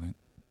 2-1. I think.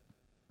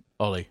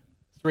 Ollie,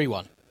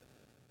 3-1.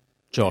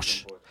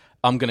 Josh,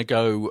 I'm going to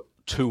go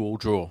 2-2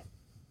 draw.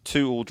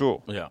 2-2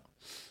 draw. Yeah,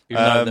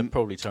 even though they're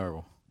probably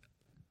terrible.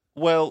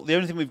 Well, the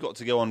only thing we've got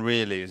to go on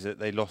really is that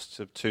they lost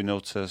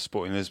 2-0 to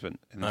Sporting Lisbon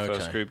in the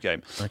first group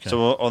game. Okay.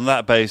 So on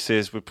that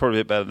basis, we're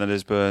probably a bit better than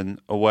Lisbon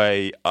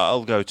away.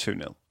 I'll go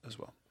 2-0 as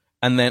well.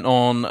 And then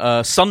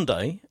on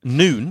Sunday,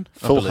 noon,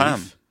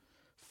 Fulham.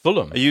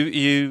 Fulham. Are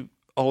you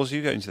Oz, are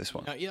you going to this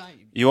one? Yeah,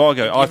 you are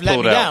going. I've let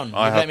pulled me out. down.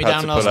 I You've have let me had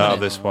down to last pull out of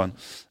minute. this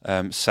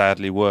one.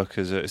 Sadly, work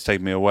has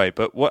taken me away.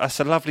 But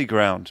that's a lovely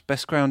ground.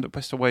 Best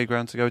away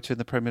ground to go to in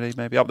the Premier League,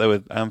 maybe up there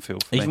with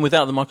Anfield. For Even me.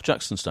 without the Michael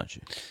Jackson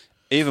statue.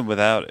 Even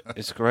without it,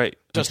 it's great.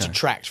 Just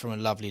detract from a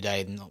lovely day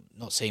and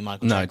not seeing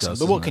Michael No, it Jackson. does,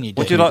 But what doesn't can it? you do?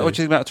 What do you like? What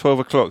do you think about 12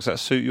 o'clock? Does that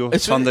suit your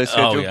Sunday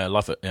schedule? Oh yeah, I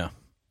love it. Yeah.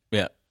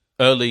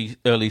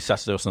 Early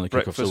Saturday or Sunday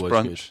kickoff's Breakfast, always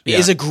brunch. good. It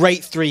is a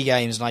great 3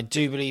 games, and I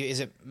do believe,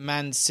 is it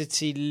Man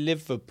City,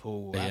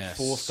 Liverpool at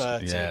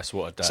 4:30? Yes,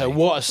 what a day. So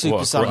what a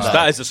Super Sunday.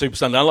 That is a Super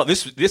Sunday. I like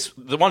this,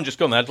 the one just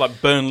gone, they had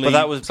like Burnley. But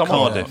that was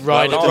Cardiff.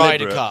 Ryder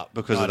Deliberate Cup.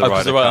 because of the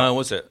Ryder Cup.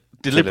 Was it?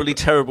 Deliberately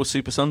terrible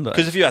Super Sunday.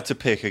 Because if you had to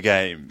pick a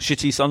game,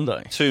 Shitty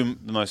Sunday.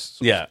 the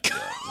most... Yeah.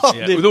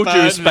 With all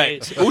due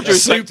respect. All due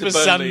respect Super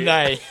to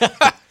Burnley. Sunday.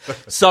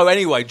 So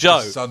anyway, Joe.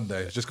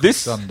 Sunday. Just called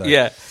Sunday.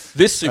 Yeah.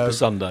 This Super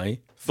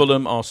Sunday,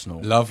 Fulham,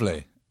 Arsenal.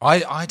 Lovely.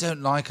 I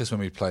don't like us when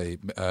we play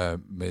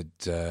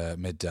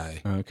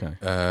midday. Okay.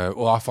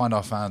 Well, I find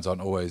our fans they're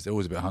always a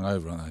bit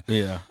hungover, aren't they?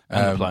 Yeah.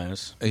 And the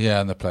players.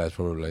 Yeah, and the players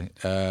probably.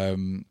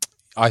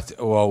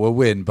 We'll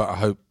win, but I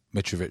hope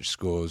Mitrovic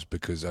scores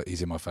because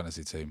he's in my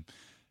fantasy team.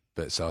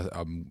 But so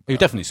He'll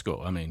definitely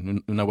score. I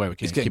mean, no way we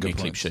can keep a clean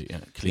points. sheet.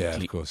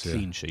 Of course.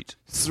 Clean sheet.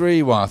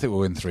 3-1. I think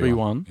we'll win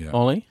 3-1. 3-1. Yeah.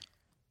 Ollie?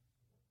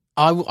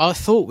 I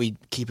thought we'd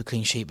keep a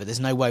clean sheet, but there's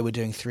no way we're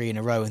doing 3 in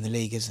a row in the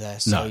league, is there?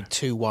 So No.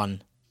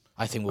 2-1,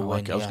 I think we'll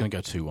win. I was going to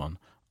go 2-1.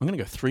 I'm going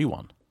to go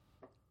 3-1.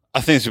 I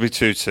think it's going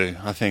to be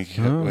 2-2. I think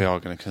we are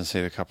going to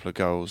concede a couple of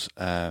goals,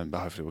 but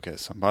hopefully we'll get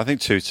some. But I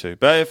think 2-2.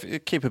 But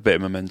if keep a bit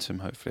of momentum,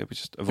 hopefully we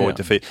just avoid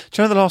defeat.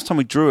 Do you know the last time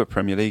we drew a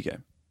Premier League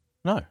game?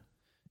 No.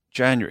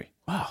 January.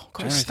 Wow,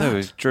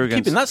 January 3rd. Drew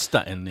against, keeping that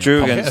stat in there.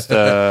 Drew against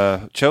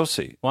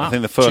Chelsea. Wow. I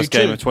think the first 2-2.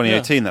 game of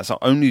 2018. That's our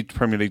only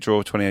Premier League draw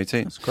of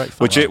 2018. That's great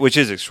fun. Which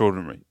is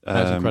extraordinary.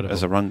 That's incredible.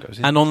 As a run goes.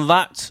 And on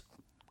that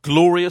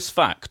glorious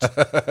fact,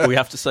 we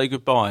have to say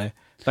goodbye.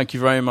 Thank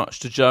you very much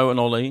to Joe and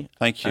Ollie.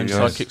 Thank you, and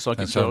guys. Psychic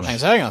Thanks for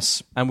having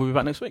us. And we'll be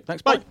back next week.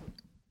 Thanks, bye.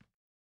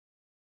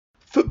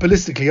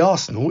 Footballistically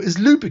Arsenal is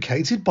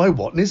lubricated by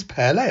Watney's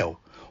Pale Ale.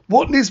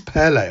 Watney's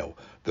Pale Ale,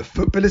 the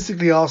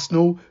Footballistically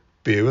Arsenal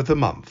Beer of the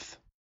Month.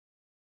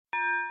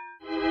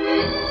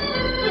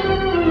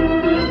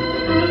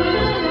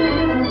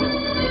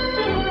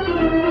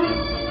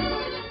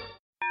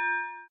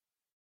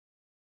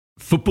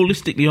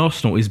 Footballistically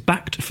Arsenal is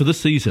backed for the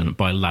season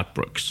by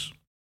Ladbrokes.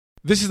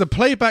 This is a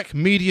Playback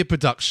Media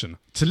production.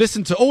 To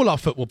listen to all our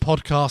football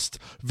podcasts,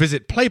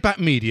 visit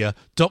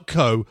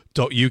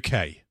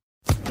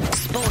playbackmedia.co.uk.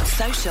 Sports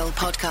Social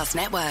Podcast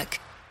Network.